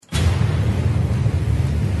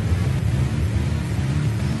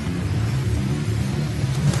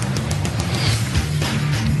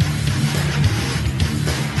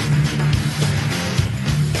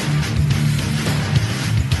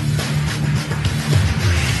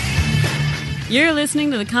You're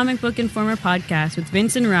listening to the Comic Book Informer podcast with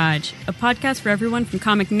Vince and Raj, a podcast for everyone from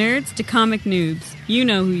comic nerds to comic noobs. You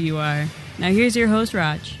know who you are. Now here's your host,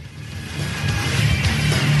 Raj.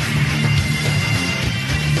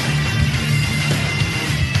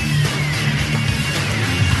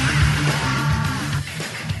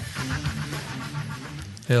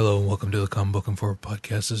 Hello and welcome to the Comic Book Informer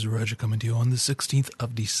podcast. This is Roger coming to you on the 16th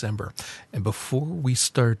of December. And before we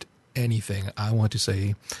start anything, I want to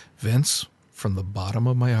say, Vince, from the bottom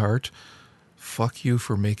of my heart, fuck you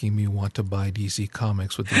for making me want to buy DC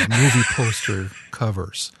Comics with these movie poster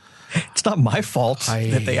covers. It's not my fault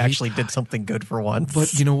that they actually did something good for once.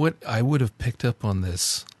 But you know what? I would have picked up on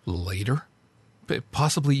this later,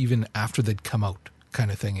 possibly even after they'd come out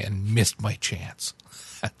kind of thing, and missed my chance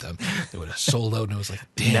at them. They would have sold out and I was like,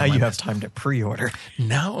 damn. Now you have time to pre-order.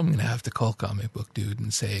 Now I'm going to have to call Comic Book Dude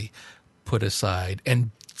and say, put aside,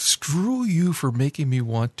 and screw you for making me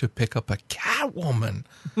want to pick up a Catwoman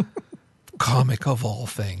comic of all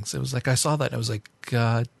things. It was like, I saw that and I was like,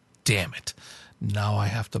 God damn it. Now I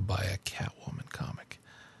have to buy a Catwoman comic.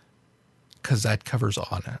 Because that covers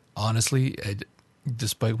on it. Honestly,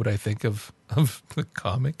 despite what I think of the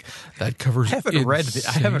comic, that covers. I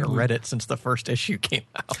haven't read it since the first issue came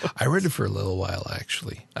out. I read it for a little while,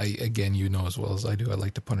 actually. Again, you know as well as I do, I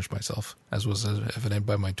like to punish myself, as was evident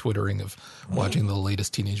by my twittering of watching the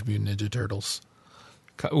latest Teenage Mutant Ninja Turtles.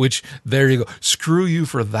 Which, there you go. Screw you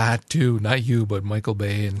for that, too. Not you, but Michael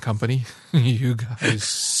Bay and company. You guys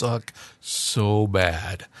suck so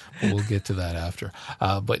bad. We'll get to that after.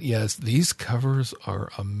 But yes, these covers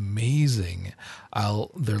are amazing.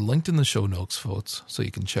 They're linked in the show notes, folks, so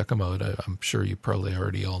you can check them out. I'm sure you probably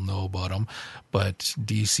already all know about them. But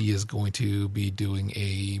DC is going to be doing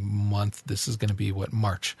a month. This is going to be,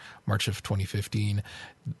 March of 2015.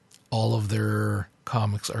 All of their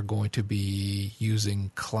comics are going to be using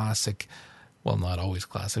classic, well, not always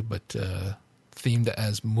classic, but themed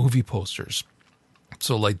as movie posters.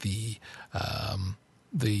 So like the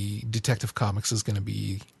Detective Comics is going to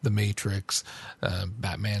be The Matrix,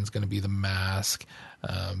 Batman's going to be The Mask,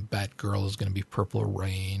 Batgirl is going to be Purple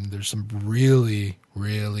Rain. There's some really,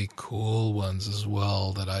 really cool ones as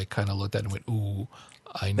well that I kind of looked at and went, ooh,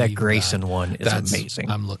 that Grayson one is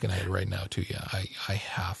amazing. I'm looking at it right now too. Yeah, I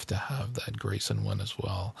have to have that Grayson one as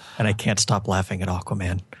well. And I can't stop laughing at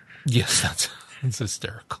Aquaman. Yes, it's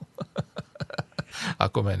hysterical.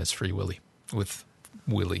 Aquaman is Free Willy, with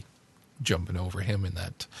Willy jumping over him in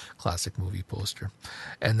that classic movie poster.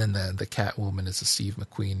 And then the Catwoman is a Steve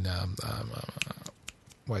McQueen.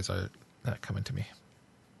 Why is that not coming to me?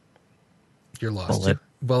 You're lost.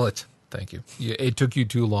 Bullet. Thank you. It took you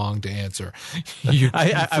too long to answer.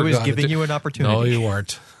 I was giving you an opportunity. No, you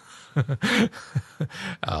weren't.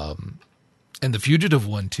 And the Fugitive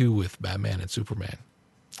one, too, with Batman and Superman.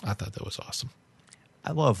 I thought that was awesome.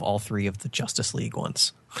 I love all three of the Justice League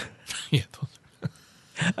ones. Yeah.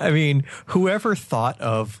 I mean, whoever thought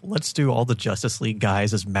of, let's do all the Justice League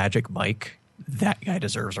guys as Magic Mike, that guy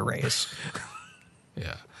deserves a raise.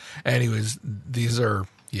 Yeah. Anyways, these are,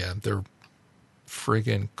 they're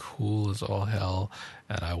friggin' cool as all hell,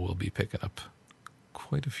 and I will be picking up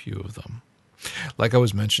quite a few of them. Like I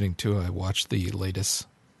was mentioning too, I watched the latest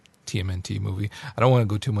TMNT movie. I don't want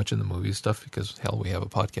to go too much in the movie stuff because hell, we have a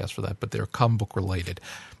podcast for that, but they're comic book related.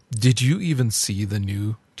 Did you even see the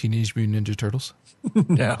new Teenage Mutant Ninja Turtles?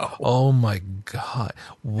 No. Oh my God.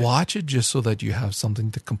 Watch it just so that you have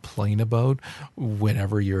something to complain about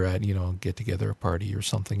whenever you're at, get together, a party or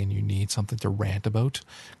something, and you need something to rant about.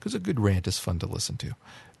 Because a good rant is fun to listen to.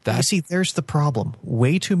 You see, there's the problem.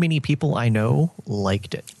 Way too many people I know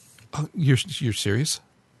liked it. Oh, you're serious?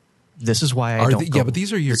 This is why I don't go. Yeah, but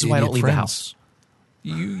these are your idiot I don't leave friends. The house.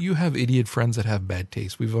 You have idiot friends that have bad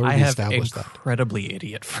taste. We've already established that. Incredibly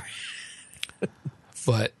idiot friends.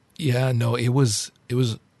 But yeah, no, it was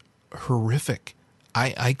horrific.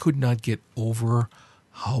 I could not get over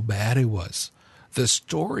how bad it was. The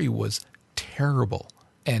story was terrible,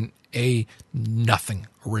 and nothing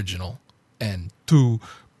original, and two,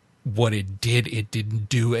 what it didn't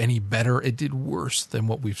do any better. It did worse than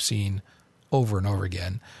what we've seen over and over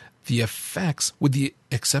again. The effects, with the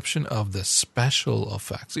exception of the special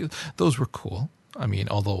effects, those were cool. I mean,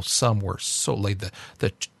 although some were so late,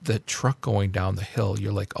 the truck going down the hill,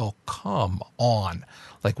 you're like, oh, come on.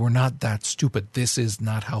 Like, we're not that stupid. This is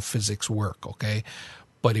not how physics work, okay?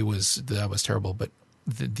 But that was terrible. But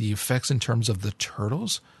the effects in terms of the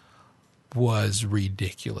turtles was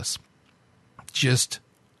ridiculous. Just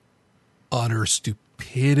utter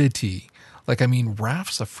stupidity. Like, I mean,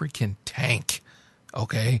 Raph's a freaking tank,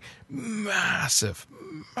 okay? Massive.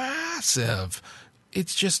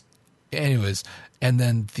 It's just, anyways. And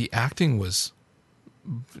then the acting was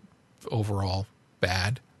overall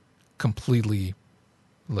bad, completely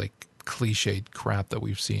like cliched crap that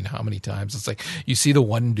we've seen how many times. It's like you see the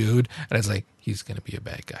one dude and it's like he's going to be a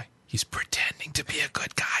bad guy. He's pretending to be a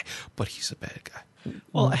good guy, but he's a bad guy.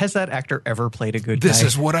 Well, has that actor ever played a good guy? This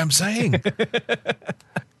is what I'm saying.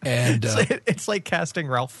 And it's like casting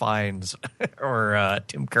Ralph Fiennes or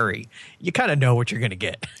Tim Curry. You kind of know what you're going to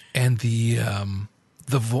get. And the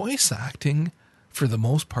voice acting, for the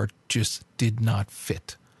most part, just did not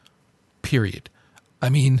fit. Period. I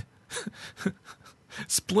mean,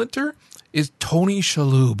 Splinter is Tony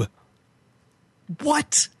Shalhoub.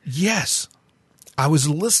 What? Yes. I was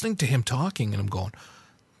listening to him talking, and I'm going,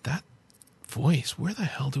 that voice, where the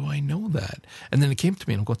hell do I know that? And then it came to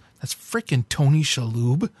me, and I'm going, that's freaking Tony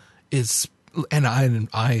Shalhoub. And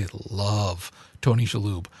I love Tony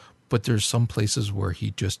Shalhoub, but there's some places where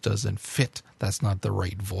he just doesn't fit. That's not the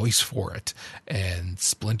right voice for it. And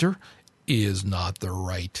Splinter is not the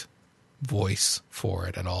right voice for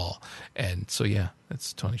it at all. And so, yeah,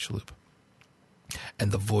 that's Tony Shalhoub.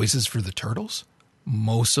 And the voices for the Turtles,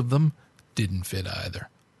 most of them didn't fit either,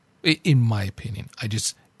 in my opinion.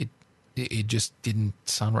 It just didn't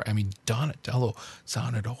sound right. I mean, Donatello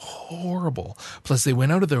sounded horrible. Plus, they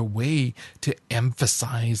went out of their way to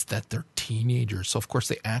emphasize that they're teenagers. So, of course,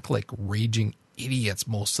 they act like raging idiots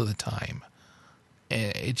most of the time.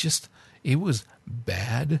 And it was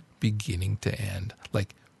bad beginning to end.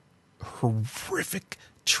 Like, horrific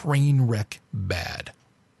train wreck bad.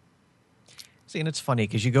 See, and it's funny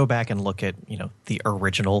because you go back and look at, the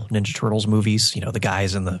original Ninja Turtles movies, the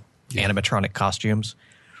guys in the animatronic costumes.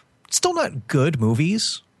 Still not good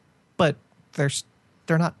movies, but they're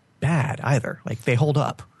not bad either. Like, they hold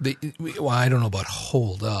up. Well, I don't know about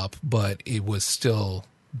hold up, but it was still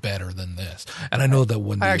better than this. And I know that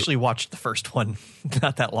when I actually watched the first one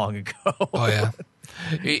not that long ago. Oh yeah,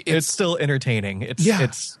 it's still entertaining. It's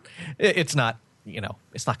not.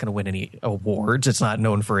 It's not going to win any awards. It's not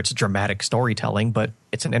known for its dramatic storytelling, but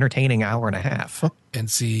it's an entertaining hour and a half. And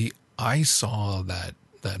see, I saw that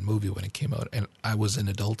movie when it came out, and I was an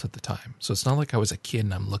adult at the time. So it's not like I was a kid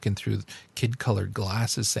and I'm looking through kid-colored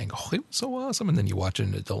glasses saying, oh, it was so awesome. And then you watch it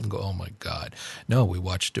an adult and go, oh, my God. No, we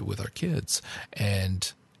watched it with our kids.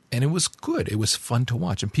 And it was good. It was fun to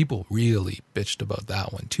watch. And people really bitched about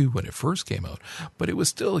that one, too, when it first came out. But it was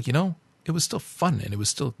still, it was still fun and it was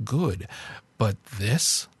still good. But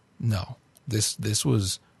this, no. This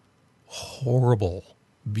was horrible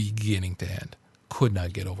beginning to end. Could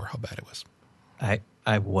not get over how bad it was.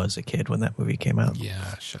 I was a kid when that movie came out.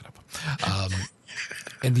 Yeah, shut up.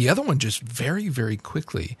 And the other one, just very, very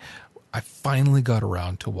quickly, I finally got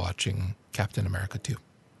around to watching Captain America 2.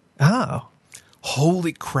 Oh.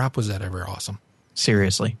 Holy crap, was that ever awesome.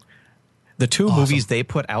 Seriously. The two movies they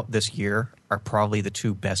put out this year are probably the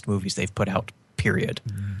two best movies they've put out, period.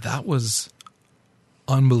 That was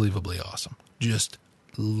unbelievably awesome. Just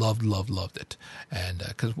loved it. And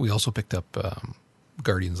because we also picked up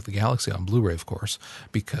Guardians of the Galaxy on Blu-ray, of course,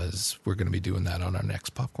 because we're going to be doing that on our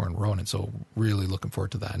next Popcorn Ronin. So really looking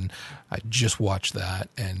forward to that. And I just watched that.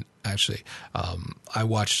 And actually, I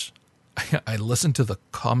listened to the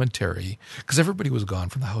commentary because everybody was gone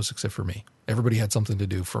from the house except for me. Everybody had something to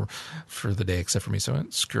do for the day except for me. So I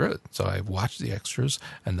went, screw it. So I watched the extras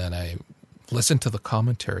and then I listened to the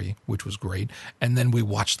commentary, which was great. And then we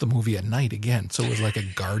watched the movie at night again. So it was like a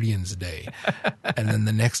Guardians day. And then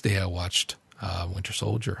the next day I watched Winter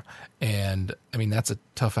Soldier. And I mean, that's a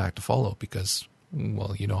tough act to follow because,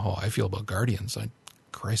 well, you know how I feel about Guardians.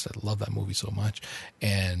 Christ, I love that movie so much.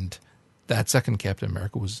 And that second Captain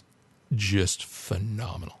America was just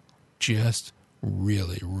phenomenal. Just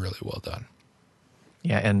really, really well done.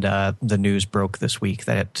 Yeah, and the news broke this week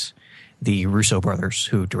that the Russo brothers,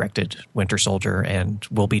 who directed Winter Soldier and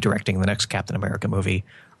will be directing the next Captain America movie,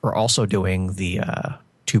 are also doing the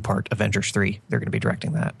two-part Avengers 3. They're going to be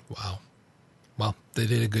directing that. Wow. Well, they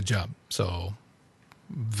did a good job, so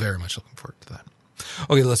very much looking forward to that.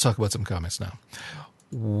 Okay, let's talk about some comics now.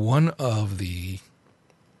 One of the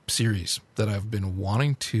series that I've been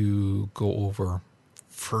wanting to go over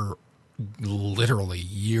for literally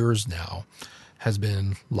years now has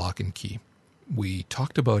been Lock and Key. We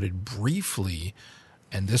talked about it briefly,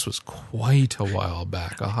 and this was quite a while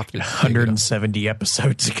back. I'll have to 170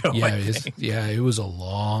 episodes ago. Yeah, it was a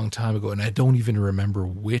long time ago, and I don't even remember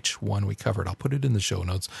which one we covered. I'll put it in the show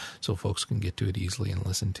notes so folks can get to it easily and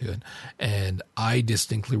listen to it. And I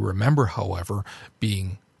distinctly remember, however,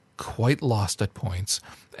 being quite lost at points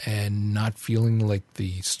and not feeling like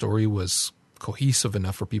the story was cohesive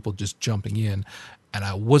enough for people just jumping in. And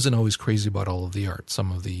I wasn't always crazy about all of the art.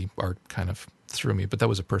 Some of the art kind of threw me, but that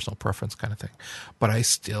was a personal preference kind of thing. But I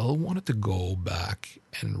still wanted to go back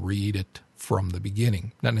and read it from the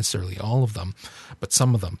beginning. Not necessarily all of them, but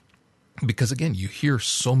some of them. Because again, you hear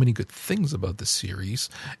so many good things about the series,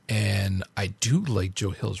 and I do like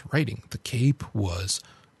Joe Hill's writing. The Cape was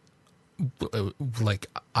like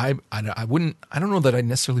I don't know that I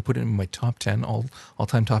necessarily put it in my top 10 all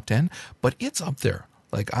time top 10, but it's up there.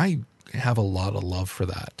 Like I have a lot of love for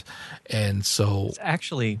that. And so it's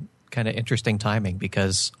actually kind of interesting timing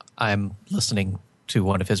because I'm listening to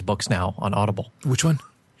one of his books now on Audible. Which one?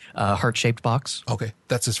 Heart-Shaped Box. Okay,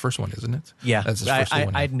 that's his first one, isn't it? Yeah, that's his first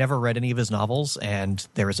one. I'd never read any of his novels, and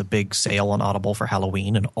there was a big sale on Audible for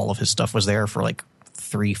Halloween, and all of his stuff was there for like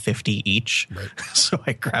 $3.50 each. Right. So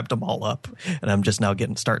I grabbed them all up, and I'm just now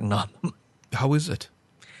starting on them. How is it?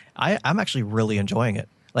 I'm actually really enjoying it.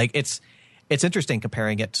 Like it's interesting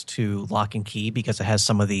comparing it to Lock and Key because it has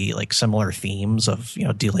some of the like similar themes of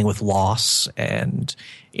dealing with loss and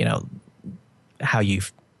how you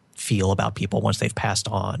feel about people once they've passed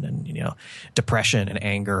on, and depression and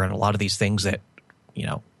anger and a lot of these things that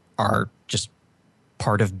are just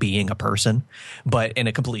part of being a person, but in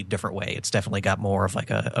a completely different way. It's definitely got more of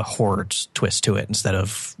like a horror twist to it instead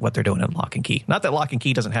of what they're doing in Lock and Key. Not that Lock and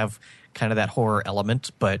Key doesn't have kind of that horror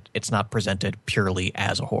element, but it's not presented purely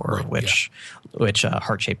as a horror, right, which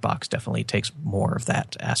Heart-Shaped Box definitely takes more of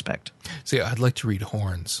that aspect. See, I'd like to read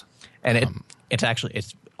Horns, and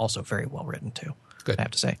it's also very well written too. Good. I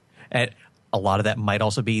have to say. And a lot of that might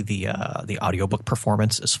also be the audiobook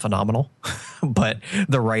performance is phenomenal, but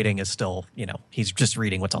the writing is still, he's just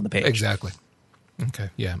reading what's on the page. Exactly. Okay.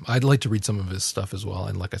 Yeah. I'd like to read some of his stuff as well.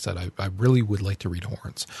 And like I said, I really would like to read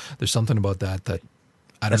Horns. There's something about that I don't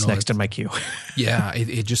know. That's next in my queue. Yeah.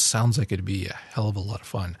 It just sounds like it'd be a hell of a lot of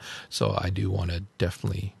fun. So I do want to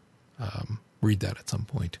definitely read that at some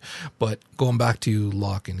point. But going back to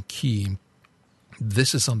Lock and Key,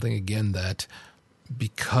 this is something, again, that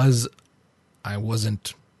because I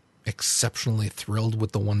wasn't exceptionally thrilled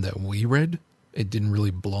with the one that we read, it didn't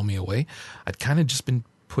really blow me away. I'd kind of just been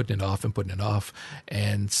putting it off.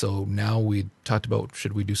 And so now we talked about,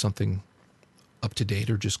 should we do something up to date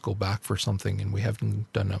or just go back for something? And we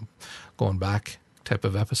haven't done a going back type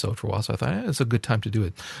of episode for a while. So I thought it's a good time to do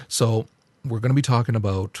it. So we're going to be talking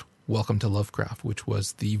about Welcome to Lovecraft, which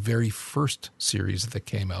was the very first series that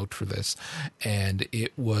came out for this. And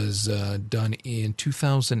it was done in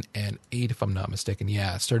 2008, if I'm not mistaken.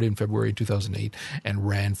 Yeah, it started in February 2008 and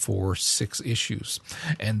ran for 6 issues.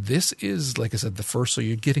 And this is, like I said, the first. So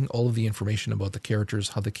you're getting all of the information about the characters,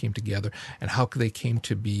 how they came together, and how they came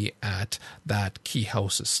to be at that Key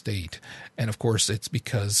House estate. And of course, it's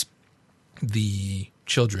because the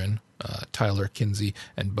children, Tyler, Kinsey,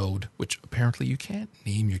 and Bode, which apparently you can't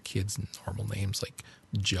name your kids normal names like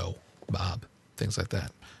Joe, Bob, things like that.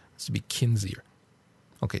 It has to be Kinsey.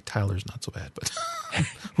 Okay, Tyler's not so bad, but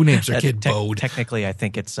who names their kid Bode? Technically, I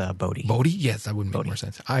think it's Bodie. Bodie? Yes, that would make more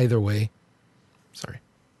sense. Either way, sorry,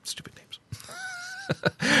 stupid names.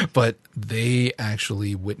 But they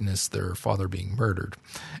actually witnessed their father being murdered.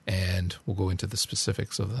 And we'll go into the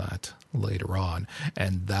specifics of that later on.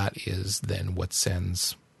 And that is then what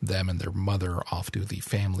sends them and their mother off to the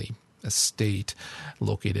family estate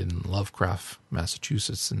located in Lovecraft,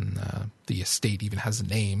 Massachusetts. And the estate even has a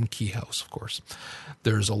name, Key House, of course.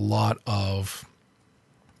 There's a lot of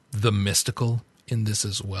the mystical in this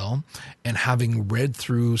as well, and having read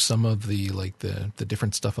through some of the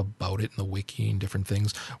different stuff about it in the wiki and different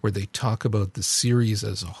things where they talk about the series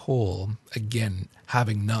as a whole, again,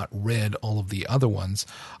 having not read all of the other ones,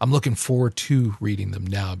 I'm looking forward to reading them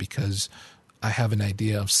now because I have an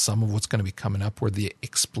idea of some of what's going to be coming up where they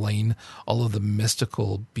explain all of the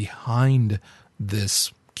mystical behind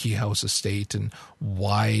this Key House estate and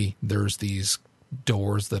why there's these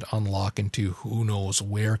doors that unlock into who knows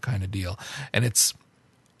where kind of deal. And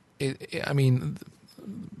I mean,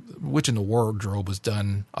 Witch in the Wardrobe was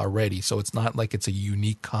done already, so it's not like it's a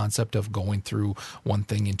unique concept of going through one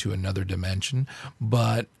thing into another dimension,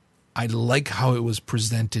 but I like how it was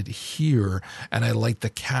presented here, and I like the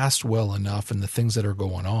cast well enough and the things that are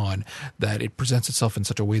going on that it presents itself in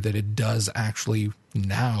such a way that it does actually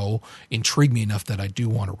now intrigue me enough that I do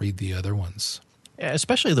want to read the other ones.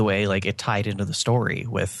 Especially the way like it tied into the story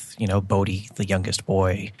with, Bodhi, the youngest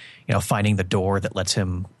boy, finding the door that lets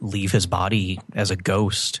him leave his body as a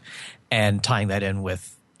ghost and tying that in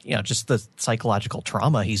with, just the psychological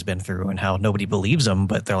trauma he's been through and how nobody believes him,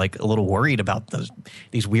 but they're like a little worried about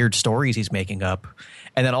these weird stories he's making up.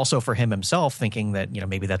 And then also for him himself thinking that,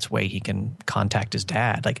 maybe that's a way he can contact his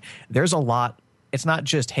dad. Like there's a lot. It's not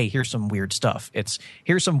just, hey, here's some weird stuff. It's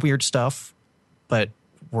here's some weird stuff, but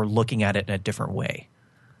we're looking at it in a different way.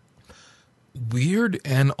 weird,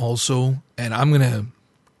 and also, and I'm going to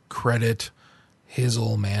credit his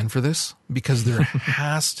old man for this, because there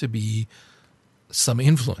has to be some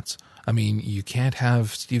influence. I mean, you can't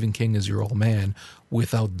have Stephen King as your old man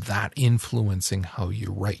without that influencing how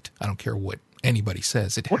you write. I don't care what anybody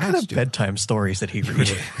says. It What has kind of to. bedtime stories did he read?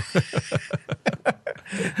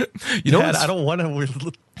 You know, Dad, what's- I don't want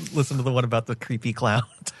to listen to the one about the creepy clown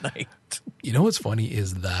tonight. you know what's funny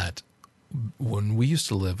is that when we used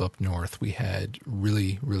to live up north, we had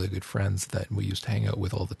really, really good friends that we used to hang out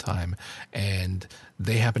with all the time. And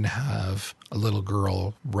they happened to have a little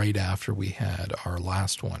girl right after we had our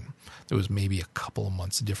last one. There was maybe a couple of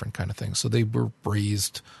months, different kind of thing. So they were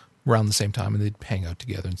raised around the same time, and they'd hang out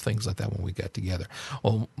together and things like that when we got together.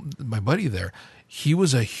 Well, my buddy there, he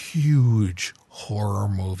was a huge horror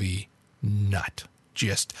movie nut.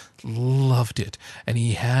 Just loved it. And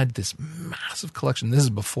he had this massive collection. This is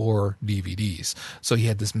before DVDs. So he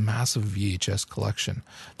had this massive VHS collection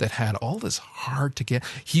that had all this hard to get.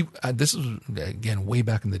 This was, again, way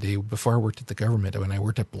back in the day before I worked at the government, when I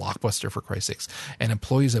worked at Blockbuster, for Christ's sakes. And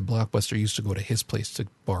employees at Blockbuster used to go to his place to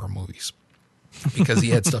borrow movies, because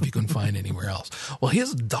he had stuff you couldn't find anywhere else. Well,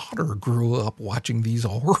 his daughter grew up watching these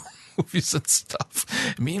horror movies and stuff.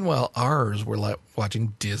 Meanwhile, ours were like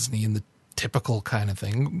watching Disney and the typical kind of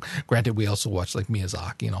thing. Granted, we also watched like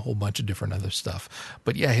Miyazaki and a whole bunch of different other stuff.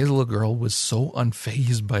 But yeah, his little girl was so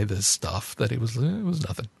unfazed by this stuff that it was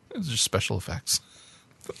nothing. It was just special effects.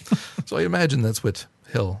 So I imagine that's what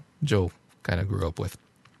Joe kind of grew up with.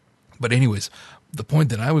 But anyways, the point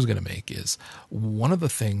that I was going to make is one of the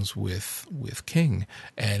things with King,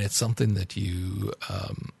 and it's something that you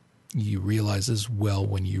realize as well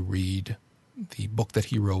when you read the book that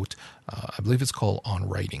he wrote. I believe it's called On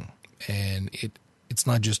Writing, and it's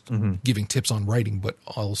not just giving tips on writing, but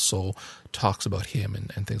also talks about him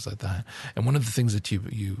and things like that. And one of the things that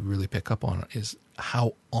you really pick up on is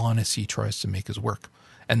how honest he tries to make his work,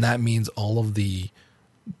 and that means all of the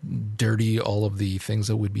dirty, all of the things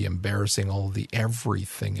that would be embarrassing, all of the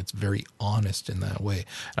everything. It's very honest in that way.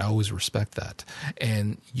 I always respect that.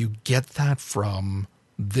 And you get that from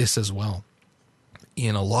this as well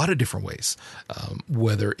in a lot of different ways,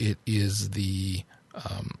 whether it is the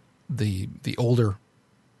older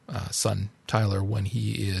son, Tyler, when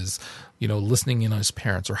he is, listening in on his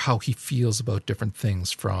parents, or how he feels about different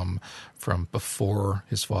things from before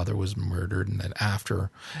his father was murdered and then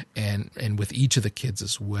after, and with each of the kids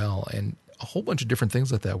as well, and a whole bunch of different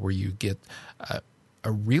things like that, where you get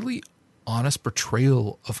a really honest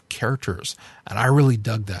portrayal of characters. And I really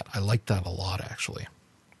dug that. I liked that a lot, actually.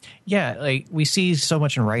 Yeah, like we see so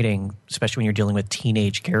much in writing, especially when you're dealing with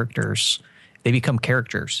teenage characters. They become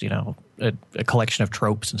characters, a collection of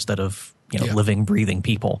tropes instead of living, breathing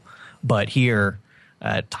people. But here,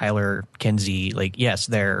 Tyler, Kinsey, yes,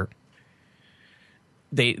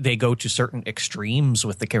 they go to certain extremes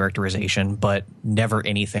with the characterization, but never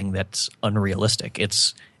anything that's unrealistic.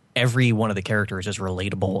 It's every one of the characters is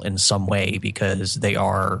relatable in some way because they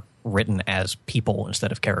are written as people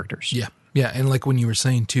instead of characters. Yeah, and like when you were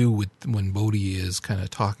saying too, when Bodhi is kind of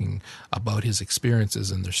talking about his experiences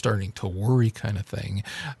and they're starting to worry kind of thing,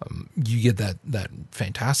 you get that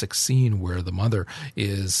fantastic scene where the mother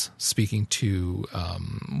is speaking to,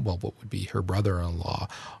 what would be her brother-in-law,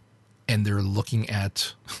 and they're looking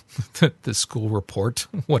at the school report,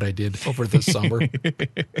 what I did over the summer,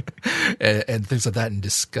 and things like that, and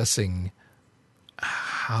discussing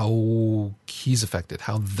how he's affected,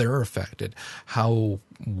 how they're affected, how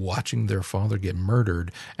watching their father get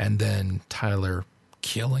murdered and then Tyler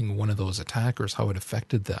killing one of those attackers, how it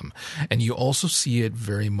affected them. And you also see it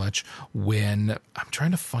very much when, I'm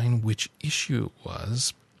trying to find which issue it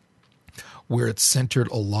was, where it's centered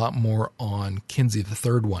a lot more on Kinsey, the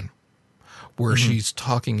third one, where she's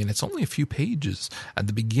talking, and it's only a few pages at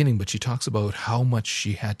the beginning, but she talks about how much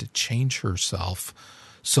she had to change herself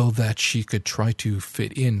so that she could try to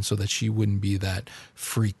fit in, so that she wouldn't be that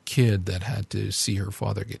freak kid that had to see her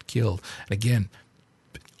father get killed. And again,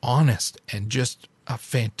 honest and just a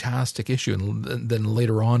fantastic issue. And then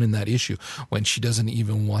later on in that issue, when she doesn't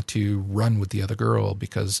even want to run with the other girl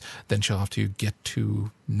because then she'll have to get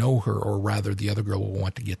to know her, or rather the other girl will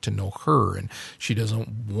want to get to know her, and she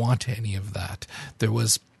doesn't want any of that. There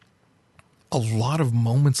was a lot of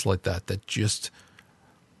moments like that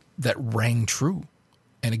that rang true.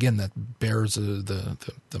 And again, that bears the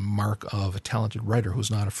mark of a talented writer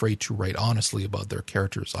who's not afraid to write honestly about their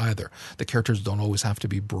characters either. The characters don't always have to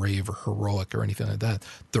be brave or heroic or anything like that.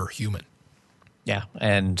 They're human. Yeah,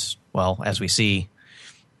 and, well, as we see,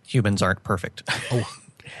 humans aren't perfect. Oh,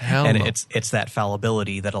 hell and no. it's that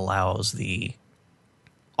fallibility that allows the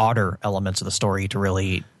odder elements of the story to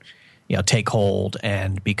really, take hold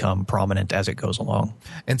and become prominent as it goes along.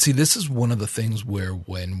 And see, this is one of the things where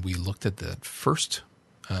when we looked at that first,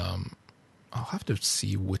 I'll have to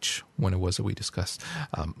see which one it was that we discussed.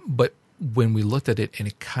 But when we looked at it, and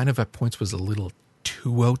it kind of at points was a little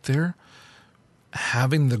too out there,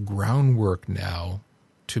 having the groundwork now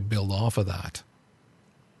to build off of that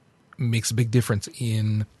makes a big difference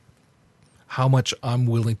in how much I'm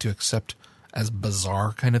willing to accept as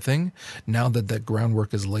bizarre kind of thing. Now that that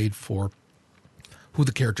groundwork is laid for who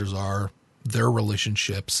the characters are, their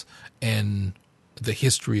relationships, and the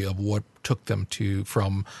history of what took them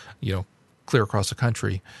from, clear across the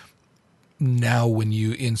country. Now, when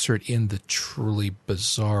you insert in the truly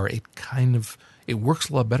bizarre, it works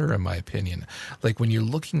a lot better, in my opinion. Like when you're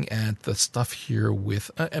looking at the stuff here with,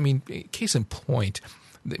 case in point,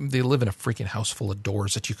 they live in a freaking house full of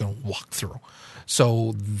doors that you can walk through.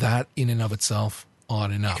 So that in and of itself,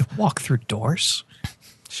 odd enough. You can walk through doors?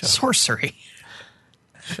 Sorcery.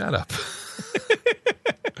 Shut up.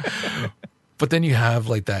 But then you have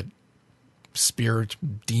like that spirit,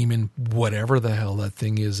 demon, whatever the hell that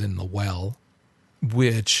thing is in the well,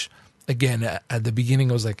 which again, at the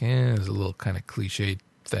beginning I was like, it's a little kind of cliched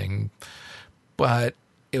thing, but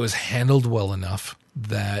it was handled well enough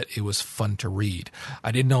that it was fun to read.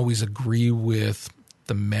 I didn't always agree with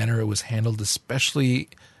the manner it was handled, especially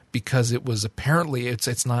because it was apparently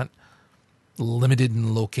it's not limited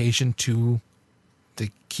in location to the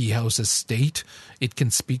Keyhouse estate. It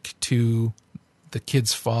can speak to the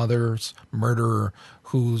kid's father's murderer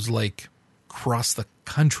who's like across the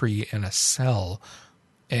country in a cell,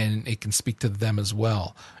 and it can speak to them as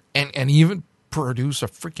well. And even produce a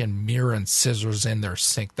freaking mirror and scissors in their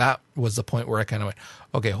sink. That was the point where I kind of went,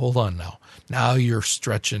 okay, hold on now. Now you're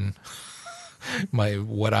stretching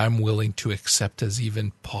what I'm willing to accept as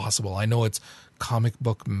even possible. I know it's comic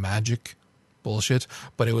book magic bullshit,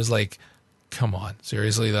 but it was like, come on,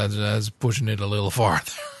 seriously, that's pushing it a little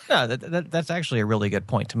farther. No, that's actually a really good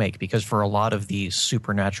point to make, because for a lot of these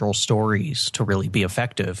supernatural stories to really be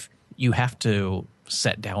effective, you have to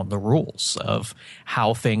set down the rules of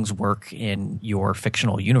how things work in your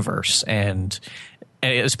fictional universe. And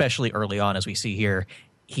especially early on, as we see here,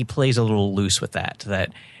 he plays a little loose with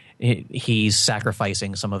that he's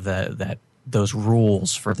sacrificing some of those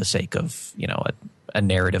rules for the sake of, a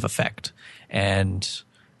narrative effect. And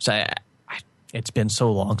so it's been so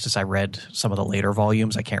long since I read some of the later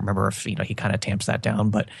volumes. I can't remember if, he kind of tamps that down.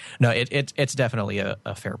 But no, it's definitely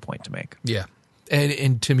a fair point to make. Yeah.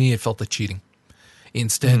 And to me, it felt like cheating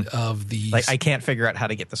instead of the... Like, I can't figure out how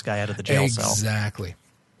to get this guy out of the jail cell. Exactly.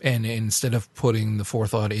 And instead of putting the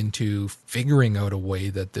forethought into figuring out a way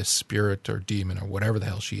that this spirit or demon or whatever the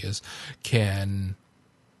hell she is can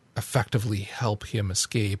effectively help him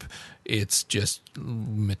escape, it's just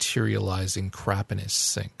materializing crap in his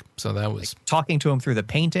sink. So that was... Talking to him through the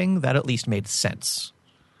painting, that at least made sense.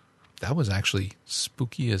 That was actually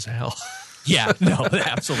spooky as hell. Yeah, no,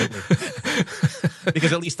 absolutely.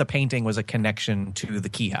 Because at least the painting was a connection to the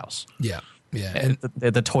key house. Yeah, yeah. And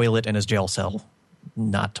the toilet in his jail cell,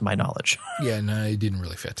 not to my knowledge. Yeah, no, it didn't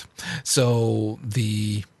really fit. So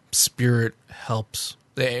the spirit helps...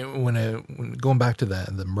 When going back to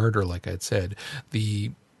the murder, like I'd said,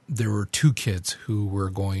 there were two kids who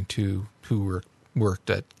worked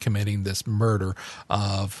at committing this murder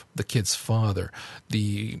of the kid's father.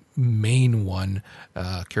 The main one,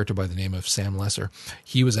 character by the name of Sam Lesser,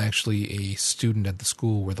 he was actually a student at the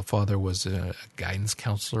school where the father was a guidance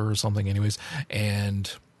counselor or something. Anyways,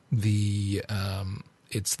 and the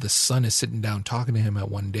son is sitting down talking to him at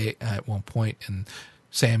one point, and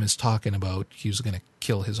Sam is talking about he was going to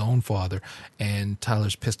kill his own father, and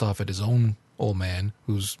Tyler's pissed off at his own old man,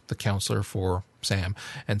 who's the counselor for Sam,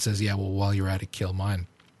 and says, yeah, well, while you're at it, kill mine.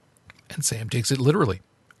 And Sam takes it literally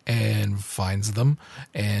and finds them,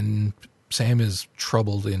 and Sam is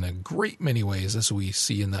troubled in a great many ways, as we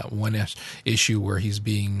see in that one issue where he's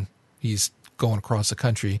going across the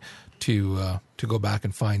country to go back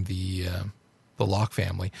and find the Locke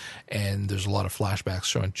family, and there's a lot of flashbacks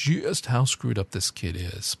showing just how screwed up this kid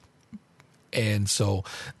is. And so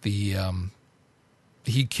he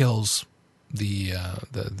kills the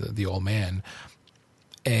old man,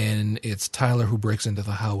 and it's Tyler who breaks into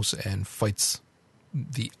the house and fights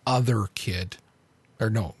the other kid. Or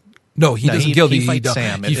no, he doesn't kill he fights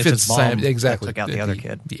Sam. He fits Sam, exactly. Took out the other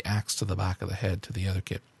kid. The axe to the back of the head to the other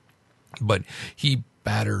kid, but he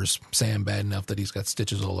batters Sam bad enough that he's got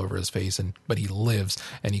stitches all over his face, but he lives,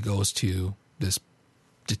 and he goes to this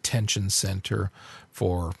detention center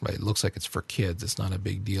for, it looks like it's for kids. It's not a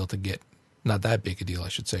big deal to get, not that big a deal, I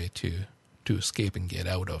should say, to to escape and get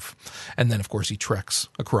out of. And then, of course, he treks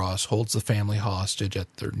across, holds the family hostage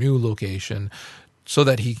at their new location so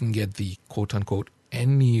that he can get the quote-unquote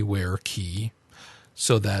anywhere key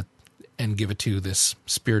so that, and give it to this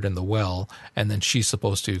spirit in the well, and then she's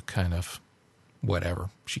supposed to kind of, whatever.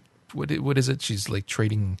 What is it? She's like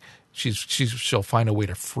trading, she'll find a way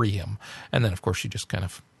to free him. And then, of course, she just kind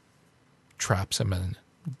of traps him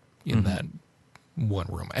in that one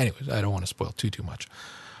room. Anyways, I don't want to spoil too much.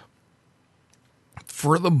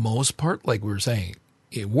 For the most part, like we were saying,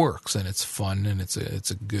 it works and it's fun and it's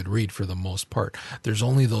a good read for the most part. There's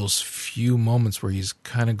only those few moments where he's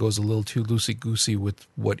kind of goes a little too loosey-goosey with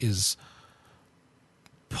what is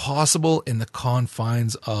possible in the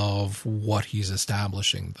confines of what he's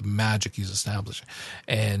establishing, the magic he's establishing.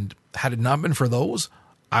 And had it not been for those,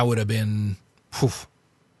 I would have been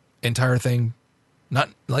entire thing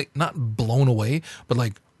not blown away, but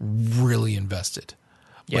like really invested.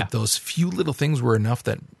 Yeah. But those few little things were enough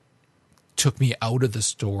that took me out of the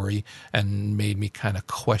story and made me kind of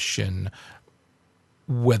question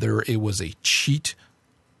whether it was a cheat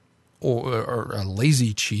or a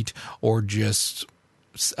lazy cheat or just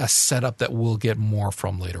a setup that we'll get more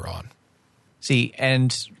from later on. See,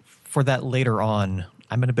 and for that later on,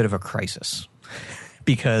 I'm in a bit of a crisis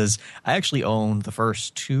because I actually own the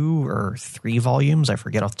first 2 or 3 volumes, I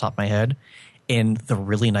forget off the top of my head, in the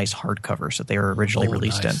really nice hardcovers that they were originally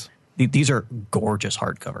released nice. in. These are gorgeous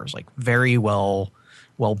hardcovers, like very well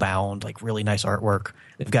bound, like really nice artwork.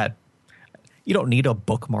 They've got, you don't need a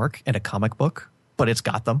bookmark in a comic book, but it's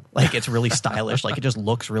got them. Like it's really stylish. Like it just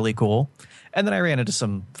looks really cool. And then I ran into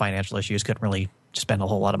some financial issues. Couldn't really spend a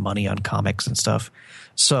whole lot of money on comics and stuff.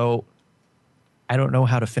 So I don't know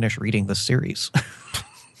how to finish reading this series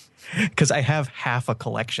because I have half a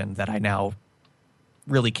collection that I now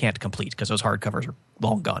really can't complete because those hardcovers are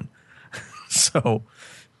long gone. So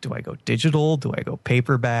do I go digital? Do I go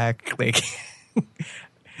paperback? Like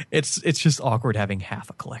it's just awkward having half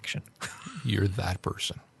a collection. You're that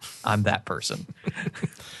person. I'm that person.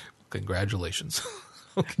 Congratulations.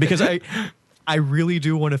 Okay. Because I really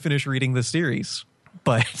do want to finish reading the series,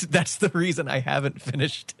 but that's the reason I haven't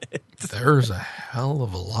finished it. There's a hell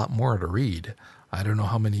of a lot more to read. I don't know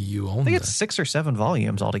how many you own. I think it's 6 or 7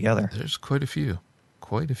 volumes altogether. There's quite a few.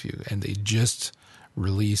 And they just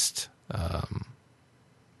released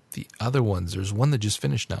the other ones. There's one that just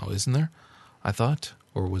finished now, isn't there? I thought.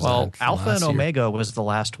 Or was that Alpha and last year? Omega was the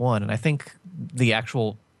last one, and I think the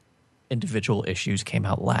actual individual issues came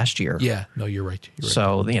out last year. Yeah, no, you're right.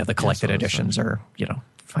 So, the collected editions are,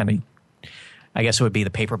 finally, I guess it would be the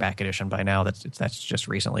paperback edition by now. That's just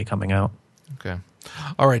recently coming out. Okay.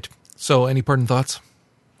 All right. So, any parting thoughts?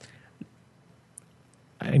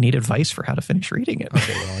 I need advice for how to finich reading it.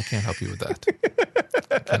 Okay, well, I can't help you with that.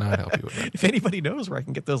 I cannot help you with that. If anybody knows where I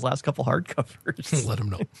can get those last couple hardcovers. Let them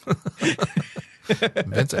know.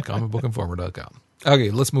 Vince at comicbookinformer.com.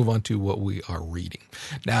 Okay, let's move on to what we are reading.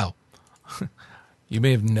 Now, you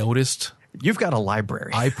may have noticed You've got a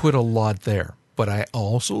library. I put a lot there, but I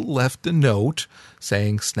also left a note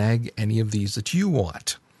saying snag any of these that you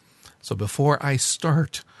want. So before I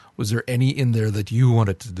start, was there any in there that you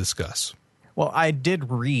wanted to discuss? Well, I did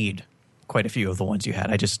read quite a few of the ones you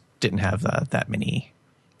had. I just didn't have that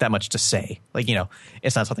much to say. Like,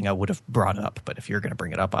 it's not something I would have brought up, but if you're going to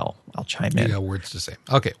bring it up, I'll chime in. You got words to say.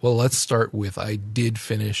 Okay, well, let's start with, I did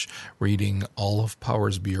finish reading all of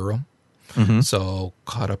Powers Bureau. Mm-hmm. So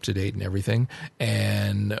caught up to date and everything.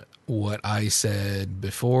 And what I said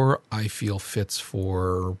before, I feel fits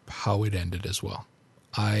for how it ended as well.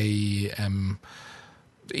 It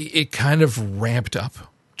kind of ramped up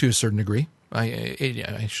to a certain degree.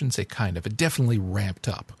 I shouldn't say kind of. It definitely ramped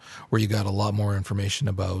up where you got a lot more information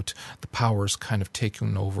about the Powers kind of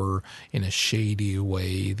taking over in a shady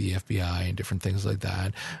way, the FBI and different things like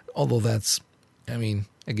that. Although that's,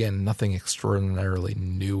 again, nothing extraordinarily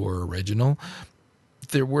new or original.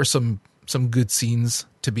 There were some good scenes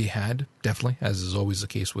to be had, definitely, as is always the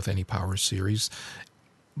case with any Powers series.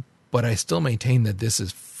 But I still maintain that this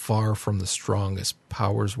is far from the strongest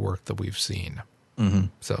Powers work that we've seen. Mm-hmm.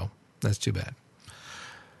 So that's too bad.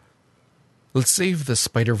 Let's save the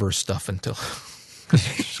Spider-Verse stuff until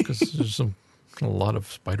because there's a lot of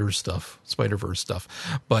Spider-Verse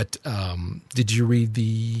stuff. But did you read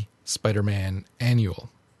the Spider-Man annual?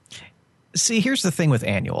 See, here's the thing with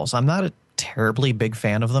annuals. I'm not a terribly big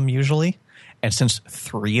fan of them usually. And since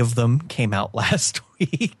 3 of them came out last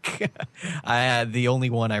week, the only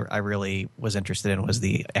one I really was interested in was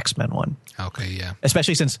the X-Men one. Okay, yeah.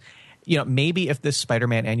 Especially since, maybe if this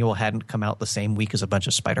Spider-Man annual hadn't come out the same week as a bunch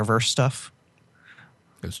of Spider-Verse stuff,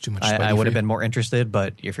 It was too much. I would have been more interested,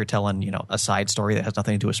 but if you're telling, a side story that has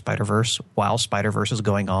nothing to do with Spider-Verse while Spider-Verse is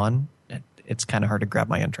going on, it's kind of hard to grab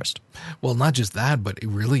my interest. Well, not just that, but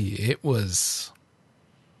it was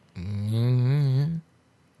not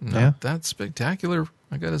that spectacular.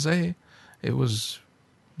 I gotta say, it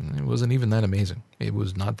wasn't even that amazing. It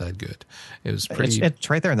was not that good. It was pretty. It's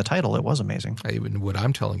right there in the title. It was amazing. What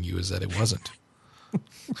I'm telling you is that it wasn't.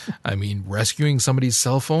 I mean, rescuing somebody's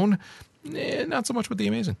cell phone, not so much with the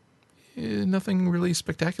amazing. Nothing really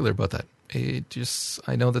spectacular about that.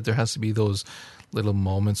 I know that there has to be those little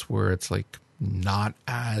moments where it's like not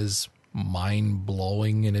as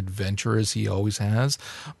mind-blowing an adventure as he always has,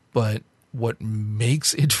 but what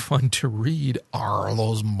makes it fun to read are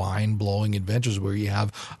those mind-blowing adventures where you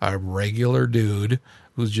have a regular dude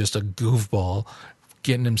who's just a goofball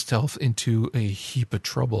getting himself into a heap of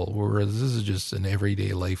trouble, whereas this is just an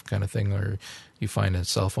everyday life kind of thing where you find a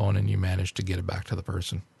cell phone and you manage to get it back to the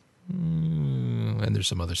person. And there's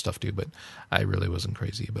some other stuff too, but I really wasn't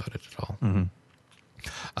crazy about it at all.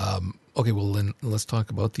 Mm-hmm. Okay, well then let's talk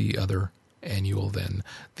about the other annual then,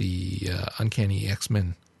 the Uncanny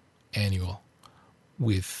X-Men annual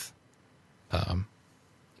with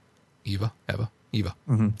Eva.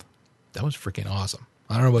 Mm-hmm. That was freaking awesome.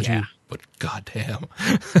 I don't know about you, but goddamn.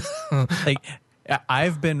 Like,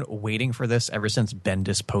 I've been waiting for this ever since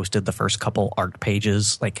Bendis posted the first couple art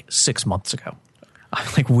pages like 6 months ago. I'm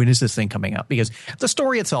like, when is this thing coming out? Because the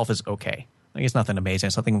story itself is okay. Like, it's nothing amazing.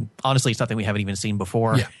 Honestly, it's nothing we haven't even seen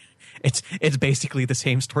before. Yeah. It's basically the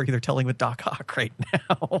same story they're telling with Doc Ock right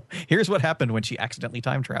now. Here's what happened when she accidentally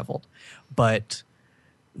time traveled. But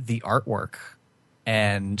the artwork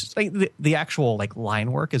and like the actual like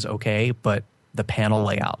line work is okay, but the panel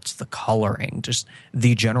layouts, the coloring, just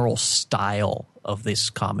the general style of this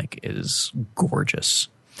comic is gorgeous.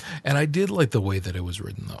 And I did like the way that it was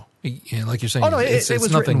written, though. And like you're saying, it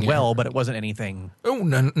was nothing written well, but it wasn't anything. Oh,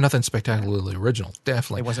 nothing spectacularly original,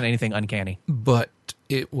 definitely. It wasn't anything uncanny. But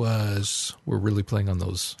it was. We're really playing on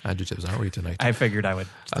those adjectives, aren't we, tonight? I figured I would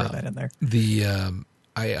throw that in there.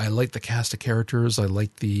 I like the cast of characters. I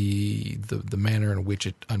like the manner in which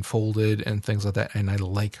it unfolded and things like that. And I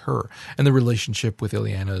like her. And the relationship with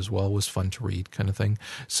Illyana as well was fun to read, kind of thing.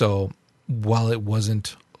 So while it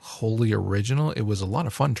wasn't wholly original, it was a lot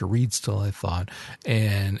of fun to read still, I thought.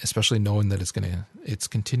 And especially knowing that it's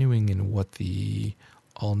continuing in what the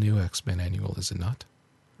all new X-Men annual, is it not?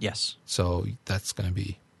 Yes. So that's going to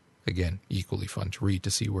be, again, equally fun to read, to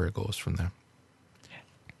see where it goes from there.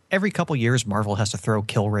 Every couple years, Marvel has to throw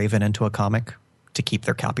Killraven into a comic to keep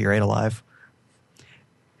their copyright alive.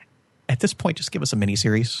 At this point, just give us a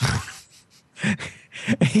miniseries.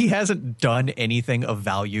 He hasn't done anything of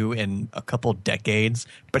value in a couple decades,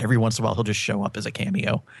 but every once in a while he'll just show up as a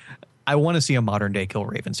cameo. I want to see a modern day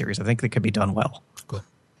Killraven series. I think that could be done well. Cool.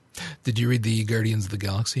 Did you read the Guardians of the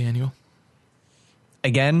Galaxy annual?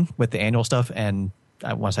 Again, with the annual stuff, and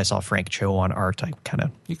once I saw Frank Cho on art, I kind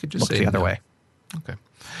of looked the other way. Okay.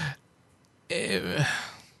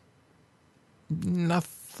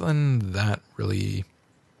 Nothing that really.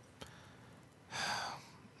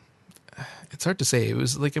 It's hard to say. It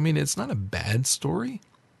was like, I mean, it's not a bad story.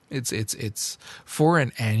 It's for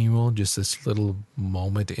an annual, just this little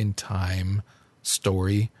moment in time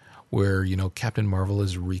story where, you know, Captain Marvel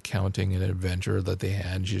is recounting an adventure that they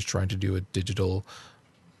had. She's trying to do a digital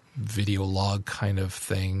video log kind of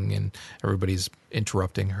thing, and everybody's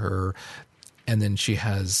interrupting her. And then she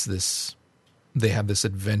has they have this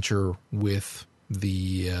adventure with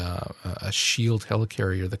a SHIELD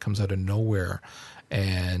helicarrier that comes out of nowhere,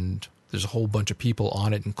 and there's a whole bunch of people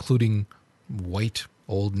on it, including white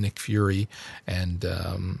old Nick Fury and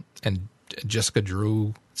Jessica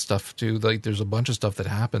Drew stuff too. Like, there's a bunch of stuff that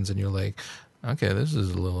happens, and you're like, okay, this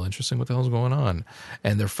is a little interesting. What the hell's going on?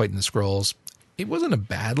 And they're fighting the Skrulls. It wasn't a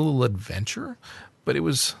bad little adventure, but it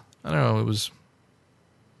was, I don't know, it was,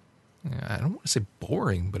 I don't want to say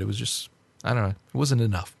boring, but it was just, I don't know, it wasn't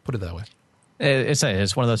enough. Put it that way.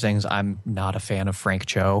 It's one of those things. I'm not a fan of Frank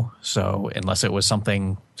Cho, so unless it was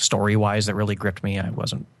something story-wise that really gripped me, I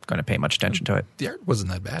wasn't going to pay much attention to it. The art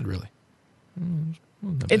wasn't that bad, really.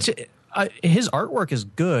 His artwork is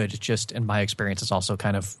good, just in my experience, it's also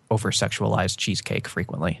kind of over-sexualized cheesecake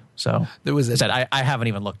frequently. So there was I haven't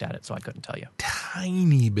even looked at it, so I couldn't tell you.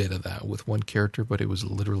 Tiny bit of that with one character, but it was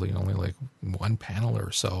literally only like one panel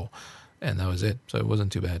or so, and that was it. So it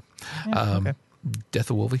wasn't too bad. Yeah, okay.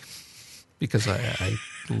 Death of Wolvie. Because I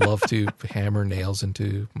love to hammer nails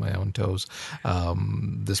into my own toes.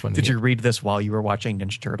 This one. Did you read this while you were watching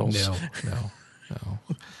Ninja Turtles? No.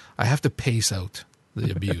 I have to pace out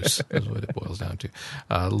the abuse, is what it boils down to.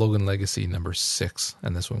 Logan Legacy #6,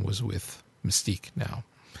 and this one was with Mystique now.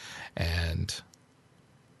 And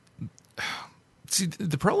see,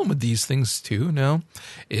 the problem with these things too now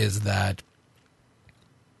is that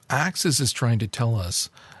Axis is trying to tell us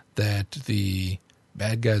that the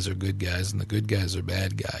bad guys are good guys and the good guys are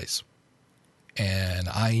bad guys. And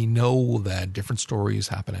I know that different stories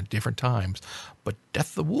happen at different times, but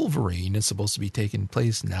Death of Wolverine is supposed to be taking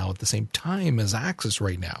place now at the same time as Axis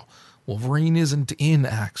right now. Wolverine isn't in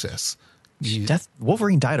Axis.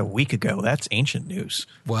 Wolverine died a week ago. That's ancient news.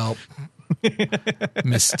 Well,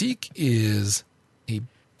 Mystique is a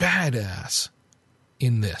badass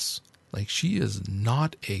in this. Like, she is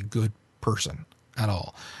not a good person at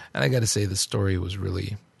all. And I got to say, the story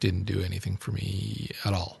didn't do anything for me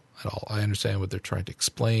at all. I understand what they're trying to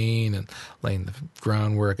explain and laying the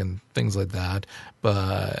groundwork and things like that,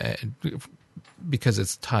 but because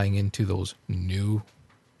it's tying into those new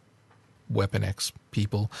Weapon X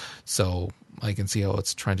people, so I can see how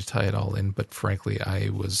it's trying to tie it all in. But frankly, I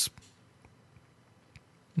was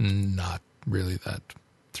not really that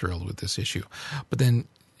thrilled with this issue. But then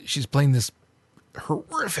she's playing this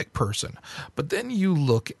horrific person. But then you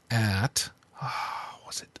look at,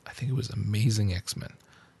 I think it was Amazing X-Men.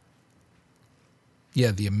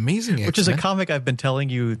 Yeah, the Amazing X-Men. Which is a comic I've been telling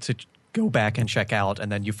you to go back and check out, and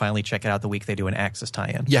then you finally check it out the week they do an Axis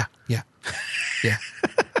tie-in. Yeah.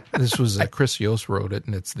 This was Chris Yost wrote it,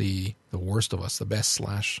 and it's the worst of us, the best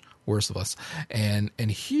 / worst of us. And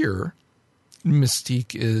here,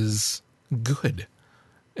 Mystique is good,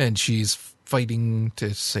 and she's fighting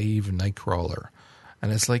to save Nightcrawler.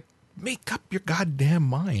 And it's like, make up your goddamn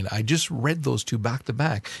mind. I just read those two back to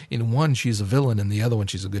back. In one, she's a villain, and the other one,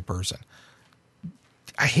 she's a good person.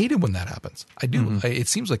 I hate it when that happens. I do. Mm-hmm. It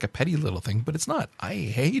seems like a petty little thing, but it's not. I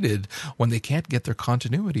hated when they can't get their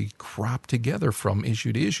continuity crap together from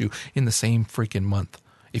issue to issue in the same freaking month.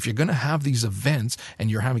 If you're going to have these events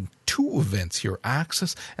and you're having two events here,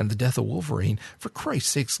 Axis and the Death of Wolverine, for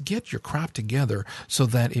Christ's sakes, get your crap together so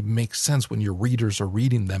that it makes sense when your readers are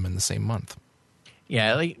reading them in the same month.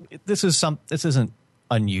 Yeah, this isn't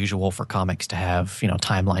unusual for comics to have,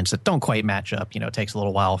 timelines that don't quite match up. It takes a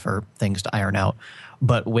little while for things to iron out.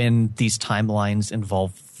 But when these timelines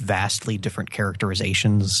involve vastly different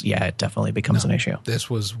characterizations, yeah, it definitely becomes an issue. This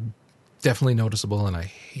was definitely noticeable, and I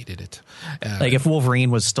hated it. If Wolverine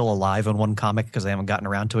was still alive in one comic because they haven't gotten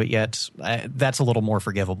around to it yet, that's a little more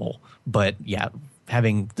forgivable. But yeah,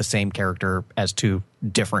 having the same character as two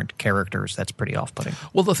different characters, that's pretty off-putting.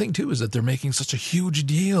 Well, the thing, too, is that they're making such a huge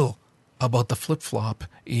deal about the flip-flop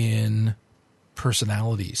in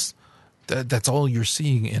personalities. That's all you're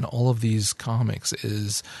seeing in all of these comics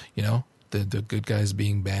is, the good guys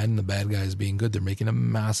being bad and the bad guys being good. They're making a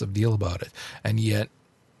massive deal about it. And yet,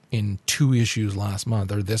 in 2 issues last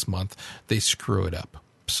month, or this month, they screw it up.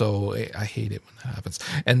 So I hate it when that happens.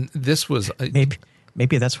 And this was...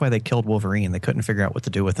 Maybe that's why they killed Wolverine. They couldn't figure out what to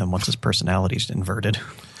do with him once his personality's inverted.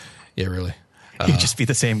 Yeah, really. He'd just be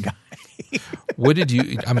the same guy. What did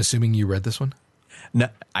you... I'm assuming you read this one? No,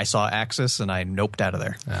 I saw Axis and I noped out of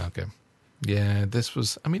there. Oh, okay. Yeah, this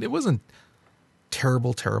was... it wasn't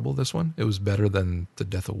terrible, this one. It was better than the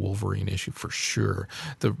Death of Wolverine issue, for sure.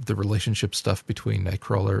 The relationship stuff between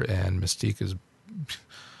Nightcrawler and Mystique is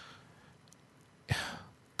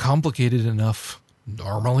complicated enough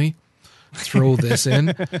normally. Throw this in,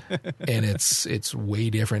 and it's way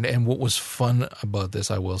different. And what was fun about this,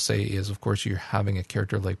 I will say, is, of course, you're having a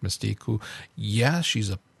character like Mystique who, yeah, she's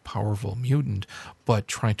a powerful mutant, but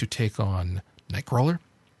trying to take on Nightcrawler.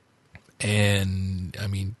 And,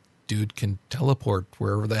 dude can teleport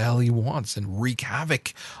wherever the hell he wants and wreak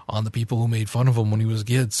havoc on the people who made fun of him when he was a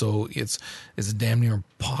kid. So it's damn near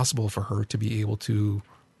impossible for her to be able to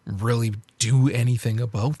really do anything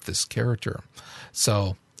about this character.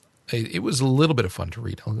 So... it was a little bit of fun to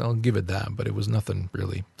read. I'll give it that, but it was nothing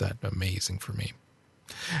really that amazing for me.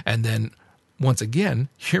 And then, once again,